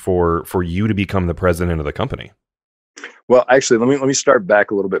transition for you to become the president of the company? Well, actually, let me start back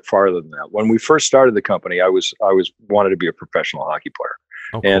a little bit farther than that. When we first started the company, I was wanted to be a professional hockey player,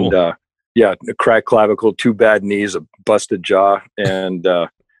 Oh, and cool. yeah, a cracked clavicle, two bad knees, a busted jaw, and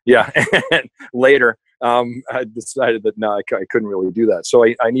yeah. And later, I decided that no, I couldn't really do that. So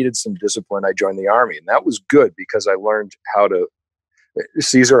I needed some discipline. I joined the army, and that was good because I learned how to.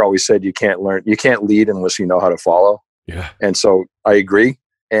 Caesar always said you can't lead unless you know how to follow. Yeah. And so I agree.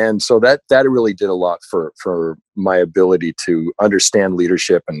 And so that really did a lot for my ability to understand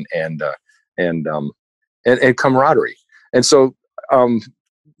leadership and and camaraderie. And so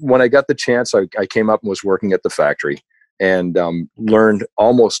when I got the chance, I came up and was working at the factory and learned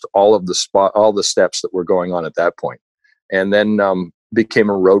almost all the steps that were going on at that point. And then became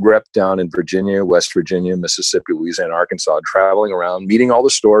a road rep down in Virginia, West Virginia, Mississippi, Louisiana, Arkansas, traveling around, meeting all the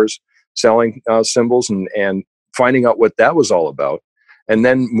stores, selling cymbals and finding out what that was all about. And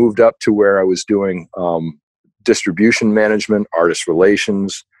then moved up to where I was doing distribution management, artist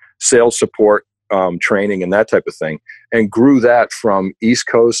relations, sales support, training, and that type of thing, and grew that from East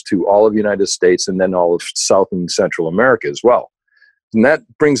Coast to all of the United States and then all of South and Central America as well. And that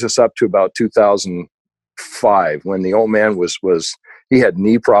brings us up to about 2005 when the old man he had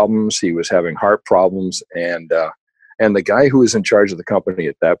knee problems, he was having heart problems, and the guy who was in charge of the company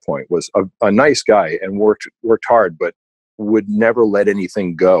at that point was a nice guy and worked hard, but would never let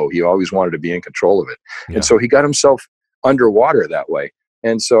anything go. He always wanted to be in control of it. Yeah. And so he got himself underwater that way.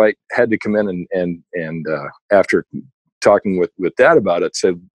 And so I had to come in and after talking with Dad about it,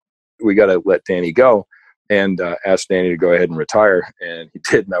 said, we got to let Danny go, and asked Danny to go ahead and retire. And he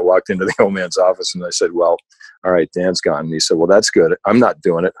did. And I walked into the old man's office and I said, well, all right, Dan's gone. And he said, well, that's good. I'm not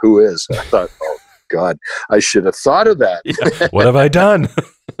doing it. Who is? And I thought, oh God, I should have thought of that. Yeah. What have I done?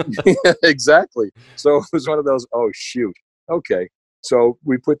 Yeah, exactly. So it was one of those, oh shoot. Okay. So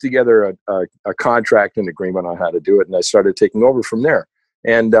we put together a contract and agreement on how to do it. And I started taking over from there.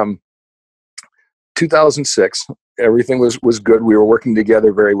 And 2006, everything was good. We were working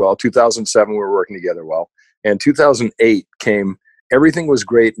together very well. 2007, we were working together well. And 2008 came, everything was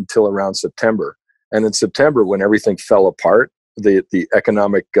great until around September. And in September, when everything fell apart, the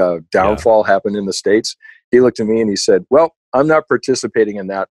economic downfall happened in the States, he looked at me and he said, well, I'm not participating in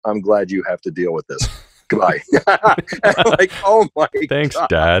that. I'm glad you have to deal with this. Goodbye. I'm like, oh my Thanks, God.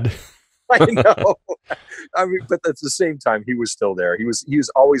 Dad. I know. I mean, but at the same time, he was still there. He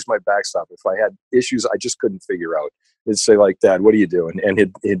was always my backstop. If I had issues I just couldn't figure out, he'd say like, Dad, what are you doing? And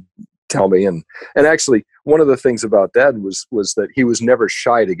he'd tell me. And actually, one of the things about Dad was that he was never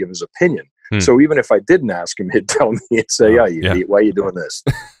shy to give his opinion. So even if I didn't ask him, he'd tell me, he'd say, "Yeah, you idiot, why are you doing this?"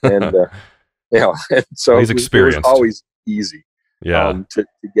 And and so he's experienced. It was always easy. To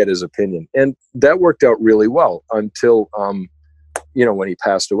get his opinion. And that worked out really well until, when he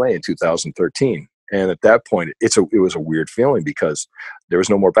passed away in 2013. And at that point, it was a weird feeling because there was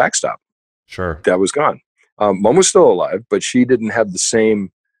no more backstop. Sure. That was gone. Mom was still alive, but she didn't have the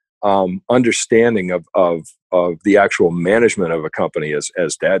same understanding of the actual management of a company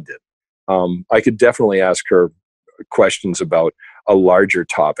as Dad did. I could definitely ask her questions about a larger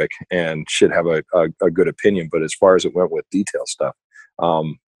topic and should have a good opinion. But as far as it went with detail stuff,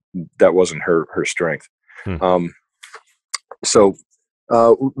 that wasn't her strength. So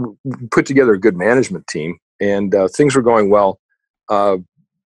put together a good management team and things were going well.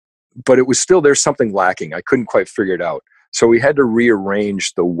 But it was still, there's something lacking. I couldn't quite figure it out. So we had to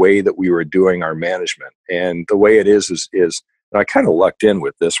rearrange the way that we were doing our management. And the way it is and I kind of lucked in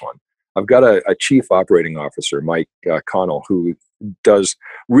with this one. I've got a chief operating officer, Mike Connell, who does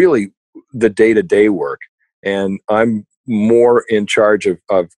really the day-to-day work. And I'm more in charge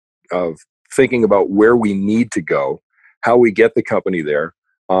of thinking about where we need to go, how we get the company there,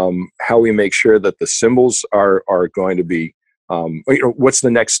 how we make sure that the cymbals are going to be, what's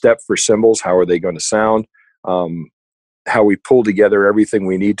the next step for cymbals? How are they going to sound? How we pull together everything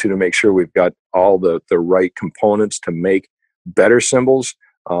we need to make sure we've got all the right components to make better cymbals.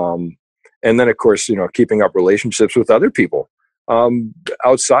 And then, of course, keeping up relationships with other people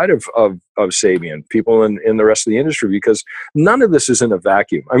outside of Sabian, people in the rest of the industry, because none of this is in a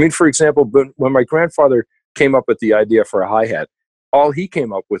vacuum. I mean, for example, when my grandfather came up with the idea for a hi-hat, all he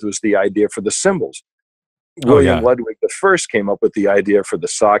came up with was the idea for the cymbals. William Ludwig the First came up with the idea for the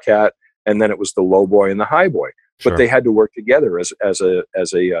sock hat, and then it was the low boy and the high boy. But they had to work together as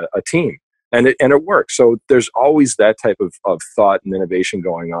a team. and it works. So there's always that type of thought and innovation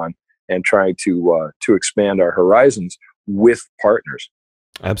going on, and trying to expand our horizons with partners.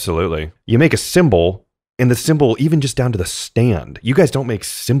 Absolutely. You make a cymbal, and the cymbal, even just down to the stand. You guys don't make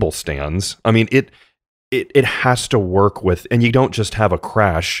cymbal stands. I mean, it has to work with, and you don't just have a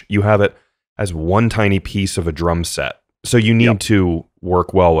crash. You have it as one tiny piece of a drum set. So you need to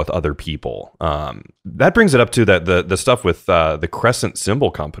work well with other people. That brings it up to the stuff with the Crescent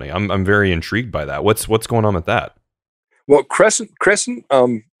Cymbal Company. I'm very intrigued by that. What's going on with that? Well, Crescent.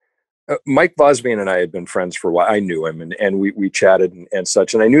 Mike Vosbian and I had been friends for a while. I knew him, and we chatted and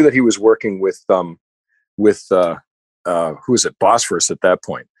such. And I knew that he was working with who was it, Bosphorus at that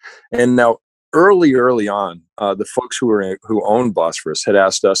point. And now early on, the folks who owned Bosphorus had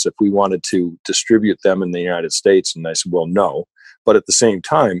asked us if we wanted to distribute them in the United States, and I said, well, no. But at the same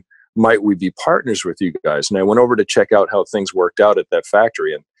time, might we be partners with you guys? And I went over to check out how things worked out at that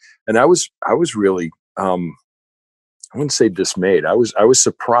factory, and I was really I wouldn't say dismayed. I was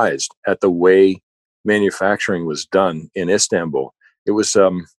surprised at the way manufacturing was done in Istanbul. It was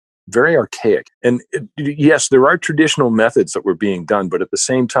very archaic. And yes, there are traditional methods that were being done, but at the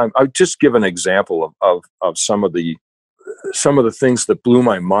same time, I'll just give an example of some of the things that blew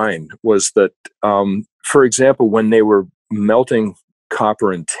my mind. Was that, for example, when they were melting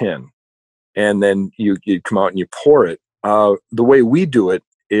copper and tin, and then you come out and you pour it, the way we do it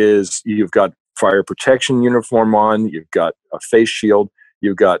is you've got fire protection uniform on, you've got a face shield,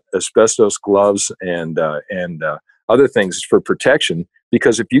 you've got asbestos gloves and other things for protection.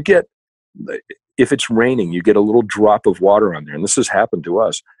 Because if it's raining, you get a little drop of water on there, and this has happened to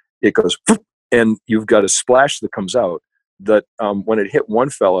us. It goes, and you've got a splash that comes out that when it hit one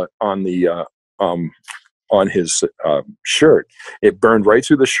fella on his shirt, it burned right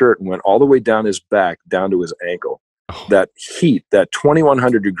through the shirt and went all the way down his back, down to his ankle. That heat, that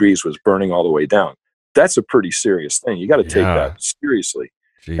 2100 degrees was burning all the way down. That's a pretty serious thing. You got to take that seriously.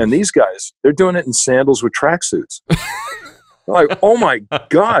 Jeez. And these guys, they're doing it in sandals with tracksuits. Like, oh my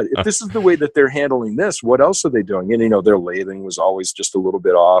God, if this is the way that they're handling this, what else are they doing? And, their lathing was always just a little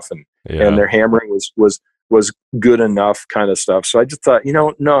bit off, and their hammering was good enough kind of stuff. So I just thought, no,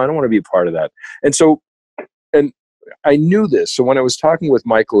 I don't want to be a part of that. And so, and I knew this. So when I was talking with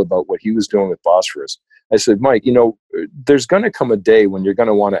Michael about what he was doing with Bosphorus, I said, Mike, there's going to come a day when you're going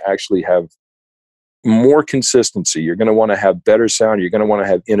to want to actually have more consistency. You're going to want to have better sound. You're going to want to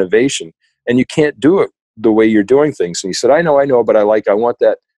have innovation, and you can't do it the way you're doing things. And he said, I know, but I want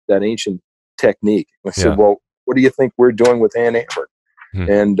that ancient technique. I said, well, what do you think we're doing with Ann Amber?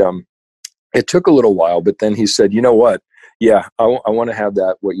 And it took a little while, but then he said, you know what? Yeah, I want to have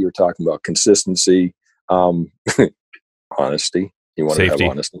that, what you were talking about, consistency, honesty. He wanted to have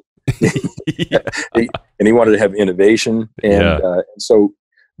honesty. And he wanted to have innovation, and so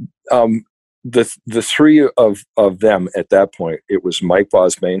the three of them at that point, it was Mike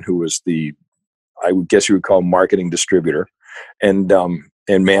Bosbane, who was I would guess you would call marketing distributor and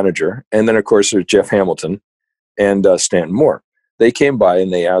manager, and then of course there's Jeff Hamilton and Stanton Moore. They came by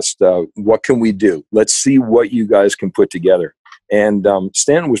and they asked, what can we do? Let's see what you guys can put together. And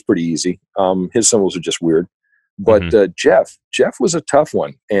Stanton was pretty easy. His cymbals are just weird. But Jeff was a tough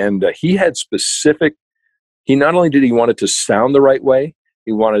one, and he had specific. He not only did he want it to sound the right way,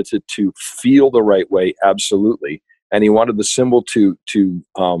 he wanted it to feel the right way, absolutely, and he wanted the cymbal to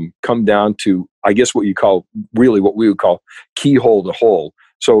come down to, I guess, what we would call keyhole to hole.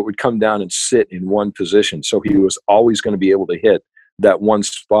 So it would come down and sit in one position. So he was always going to be able to hit that one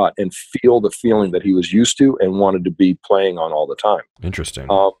spot and feel the feeling that he was used to and wanted to be playing on all the time. Interesting.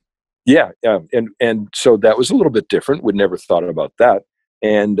 Yeah. And so that was a little bit different. We'd never thought about that.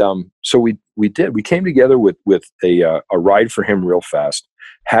 And so we did. We came together with a ride for him real fast,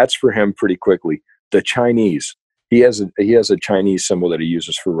 hats for him pretty quickly. The Chinese, he has a Chinese cymbal that he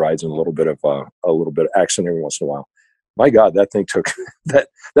uses for rides and a little bit of accent every once in a while. My God, that thing took that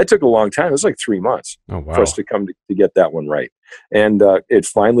took a long time. It was like 3 months for us to come to get that one right, and it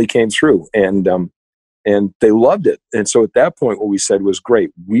finally came through. And they loved it. And so at that point, what we said was,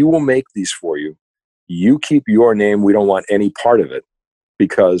 great, we will make these for you. You keep your name. We don't want any part of it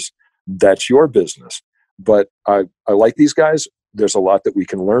because that's your business. But I like these guys. There's a lot that we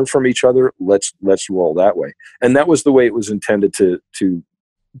can learn from each other. Let's roll that way. And that was the way it was intended to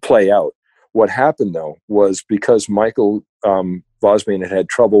play out. What happened, though, was because Michael Vosbian had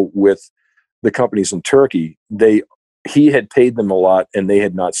trouble with the companies in Turkey, he had paid them a lot and they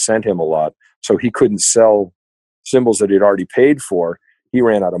had not sent him a lot. So he couldn't sell cymbals that he'd already paid for. He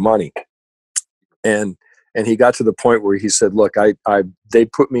ran out of money. And he got to the point where he said, look, they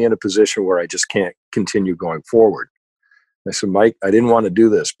put me in a position where I just can't continue going forward. I said, Mike, I didn't want to do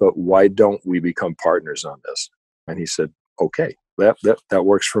this, but why don't we become partners on this? And he said, okay, that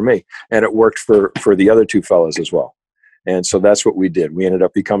works for me. And it worked for the other two fellows as well. And so that's what we did. We ended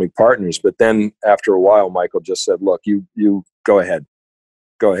up becoming partners. But then after a while, Michael just said, look, you go ahead.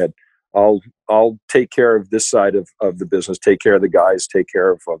 I'll take care of this side of the business, take care of the guys, take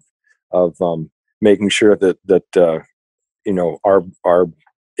care of making sure that our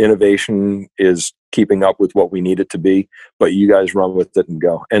innovation is keeping up with what we need it to be, but you guys run with it and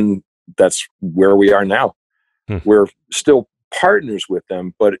go. And that's where we are now. We're still partners with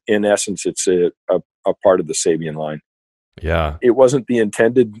them, but in essence, it's a part of the Sabian line. Yeah. It wasn't the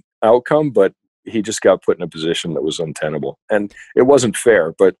intended outcome, but he just got put in a position that was untenable. And it wasn't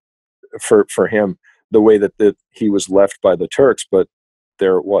fair, but for him, the way that he was left by the Turks, but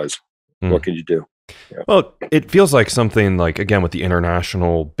there it was. What could you do? Yeah. Well, it feels like something like, again, with the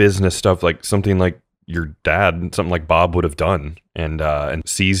international business stuff, like something like your dad, something like Bob would have done and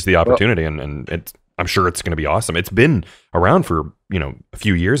seized the opportunity. And I'm sure it's going to be awesome. It's been around for, a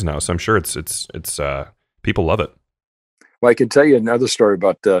few years now. So I'm sure it's people love it. Well, I can tell you another story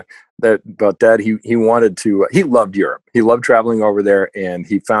about Dad. He loved Europe. He loved traveling over there, and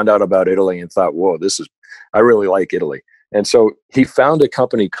he found out about Italy and thought, whoa, I really like Italy. And so he found a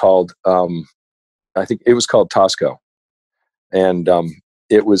company called, I think it was called Tosco. And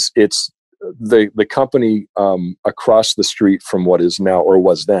it's the company across the street from what is now, or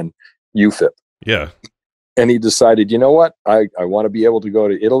was then, UFIP. Yeah. And he decided, you know what? I want to be able to go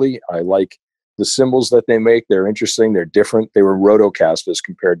to Italy. I like the cymbals that they make. They're interesting. They're different. They were rotocast as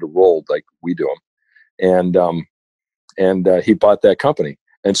compared to rolled like we do them. And he bought that company.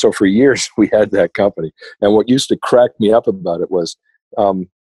 And so for years we had that company. And what used to crack me up about it was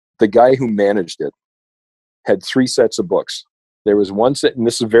the guy who managed it had 3 sets of books. There was one set, and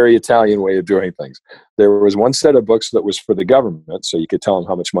this is a very Italian way of doing things. There was one set of books that was for the government, so you could tell them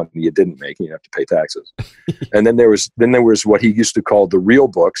how much money you didn't make, and you have to pay taxes. And then there was what he used to call the real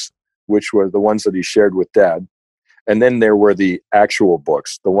books, which were the ones that he shared with Dad. And then there were the actual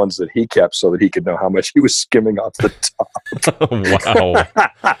books, the ones that he kept so that he could know how much he was skimming off the top. Wow.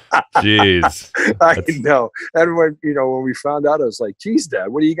 Jeez. I know. And when we found out, I was like, geez, Dad,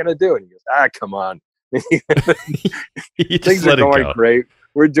 what are you going to do? And he goes, come on. Things are going great.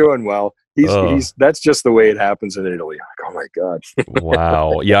 We're doing well. That's just the way it happens in Italy. I'm like, oh my God.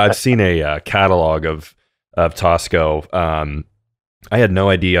 Wow. Yeah, I've seen a catalog of Tosco. I had no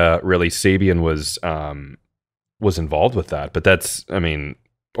idea really Sabian was involved with that, but that's,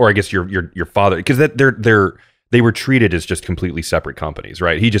 or I guess your father, because they were treated as just completely separate companies,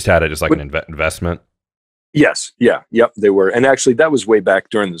 right? He just had it as like an investment. Yes. Yeah. Yep. They were. And actually that was way back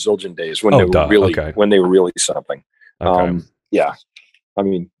during the Zildjian days when they were really something. Okay. Yeah.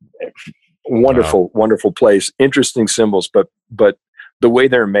 Wonderful, wonderful place. Interesting cymbals, but the way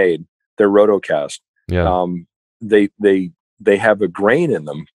they're made, they're rotocast. Yeah. They have a grain in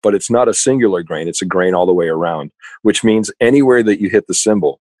them, but it's not a singular grain. It's a grain all the way around, which means anywhere that you hit the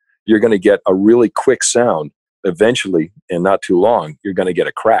cymbal, you're going to get a really quick sound. Eventually, and not too long, you're going to get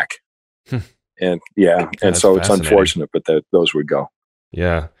a crack. And so it's unfortunate, but those would go.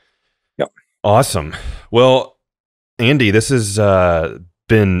 Yeah. Yep. Awesome. Well, Andy, this has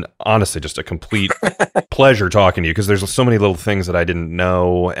been honestly just a complete pleasure talking to you, because there's so many little things that I didn't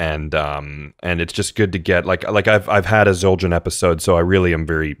know, and it's just good to get like I've had a Zildjian episode, so I really am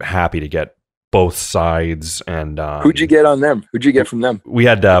very happy to get both sides. And who'd you get on them? Who'd you get from them? We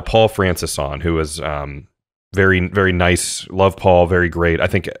had Paul Francis on, who was very, very nice. Love Paul, very great. I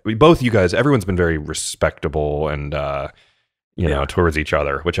think both you guys, everyone's been very respectable and towards each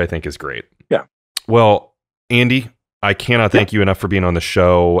other, which I think is great. Yeah. Well, Andy, I cannot thank you enough for being on the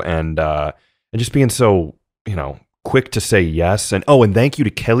show and just being so, quick to say yes. And thank you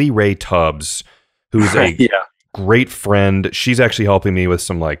to Kelly Ray Tubbs, who's a great friend. She's actually helping me with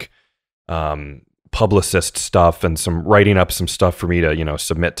some publicist stuff and some writing up some stuff for me to,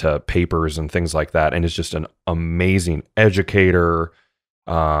 submit to papers and things like that. And is just an amazing educator,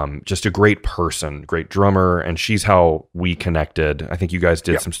 just a great person, great drummer. And she's how we connected. I think you guys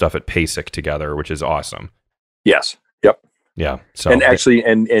did some stuff at PASIC together, which is awesome. Yes. Yep. Yeah. So, and actually,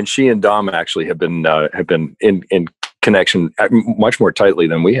 and she and Dom actually have been in connection much more tightly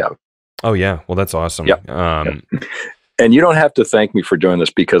than we have. Oh yeah. Well, that's awesome. Yep. And you don't have to thank me for doing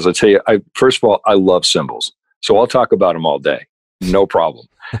this, because I tell you, first of all, I love cymbals, so I'll talk about them all day, no problem.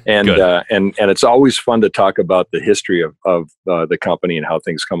 And and it's always fun to talk about the history of the company and how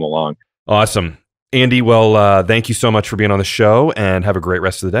things come along. Awesome, Andy. Well, thank you so much for being on the show, and have a great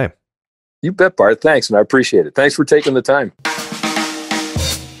rest of the day. You bet, Bart. Thanks, and I appreciate it. Thanks for taking the time.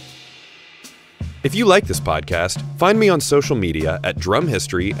 If you like this podcast, find me on social media at Drum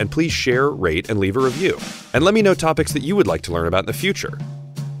History, and please share, rate, and leave a review. And let me know topics that you would like to learn about in the future.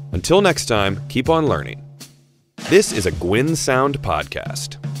 Until next time, keep on learning. This is a Gwyn Sound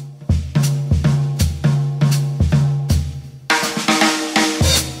podcast.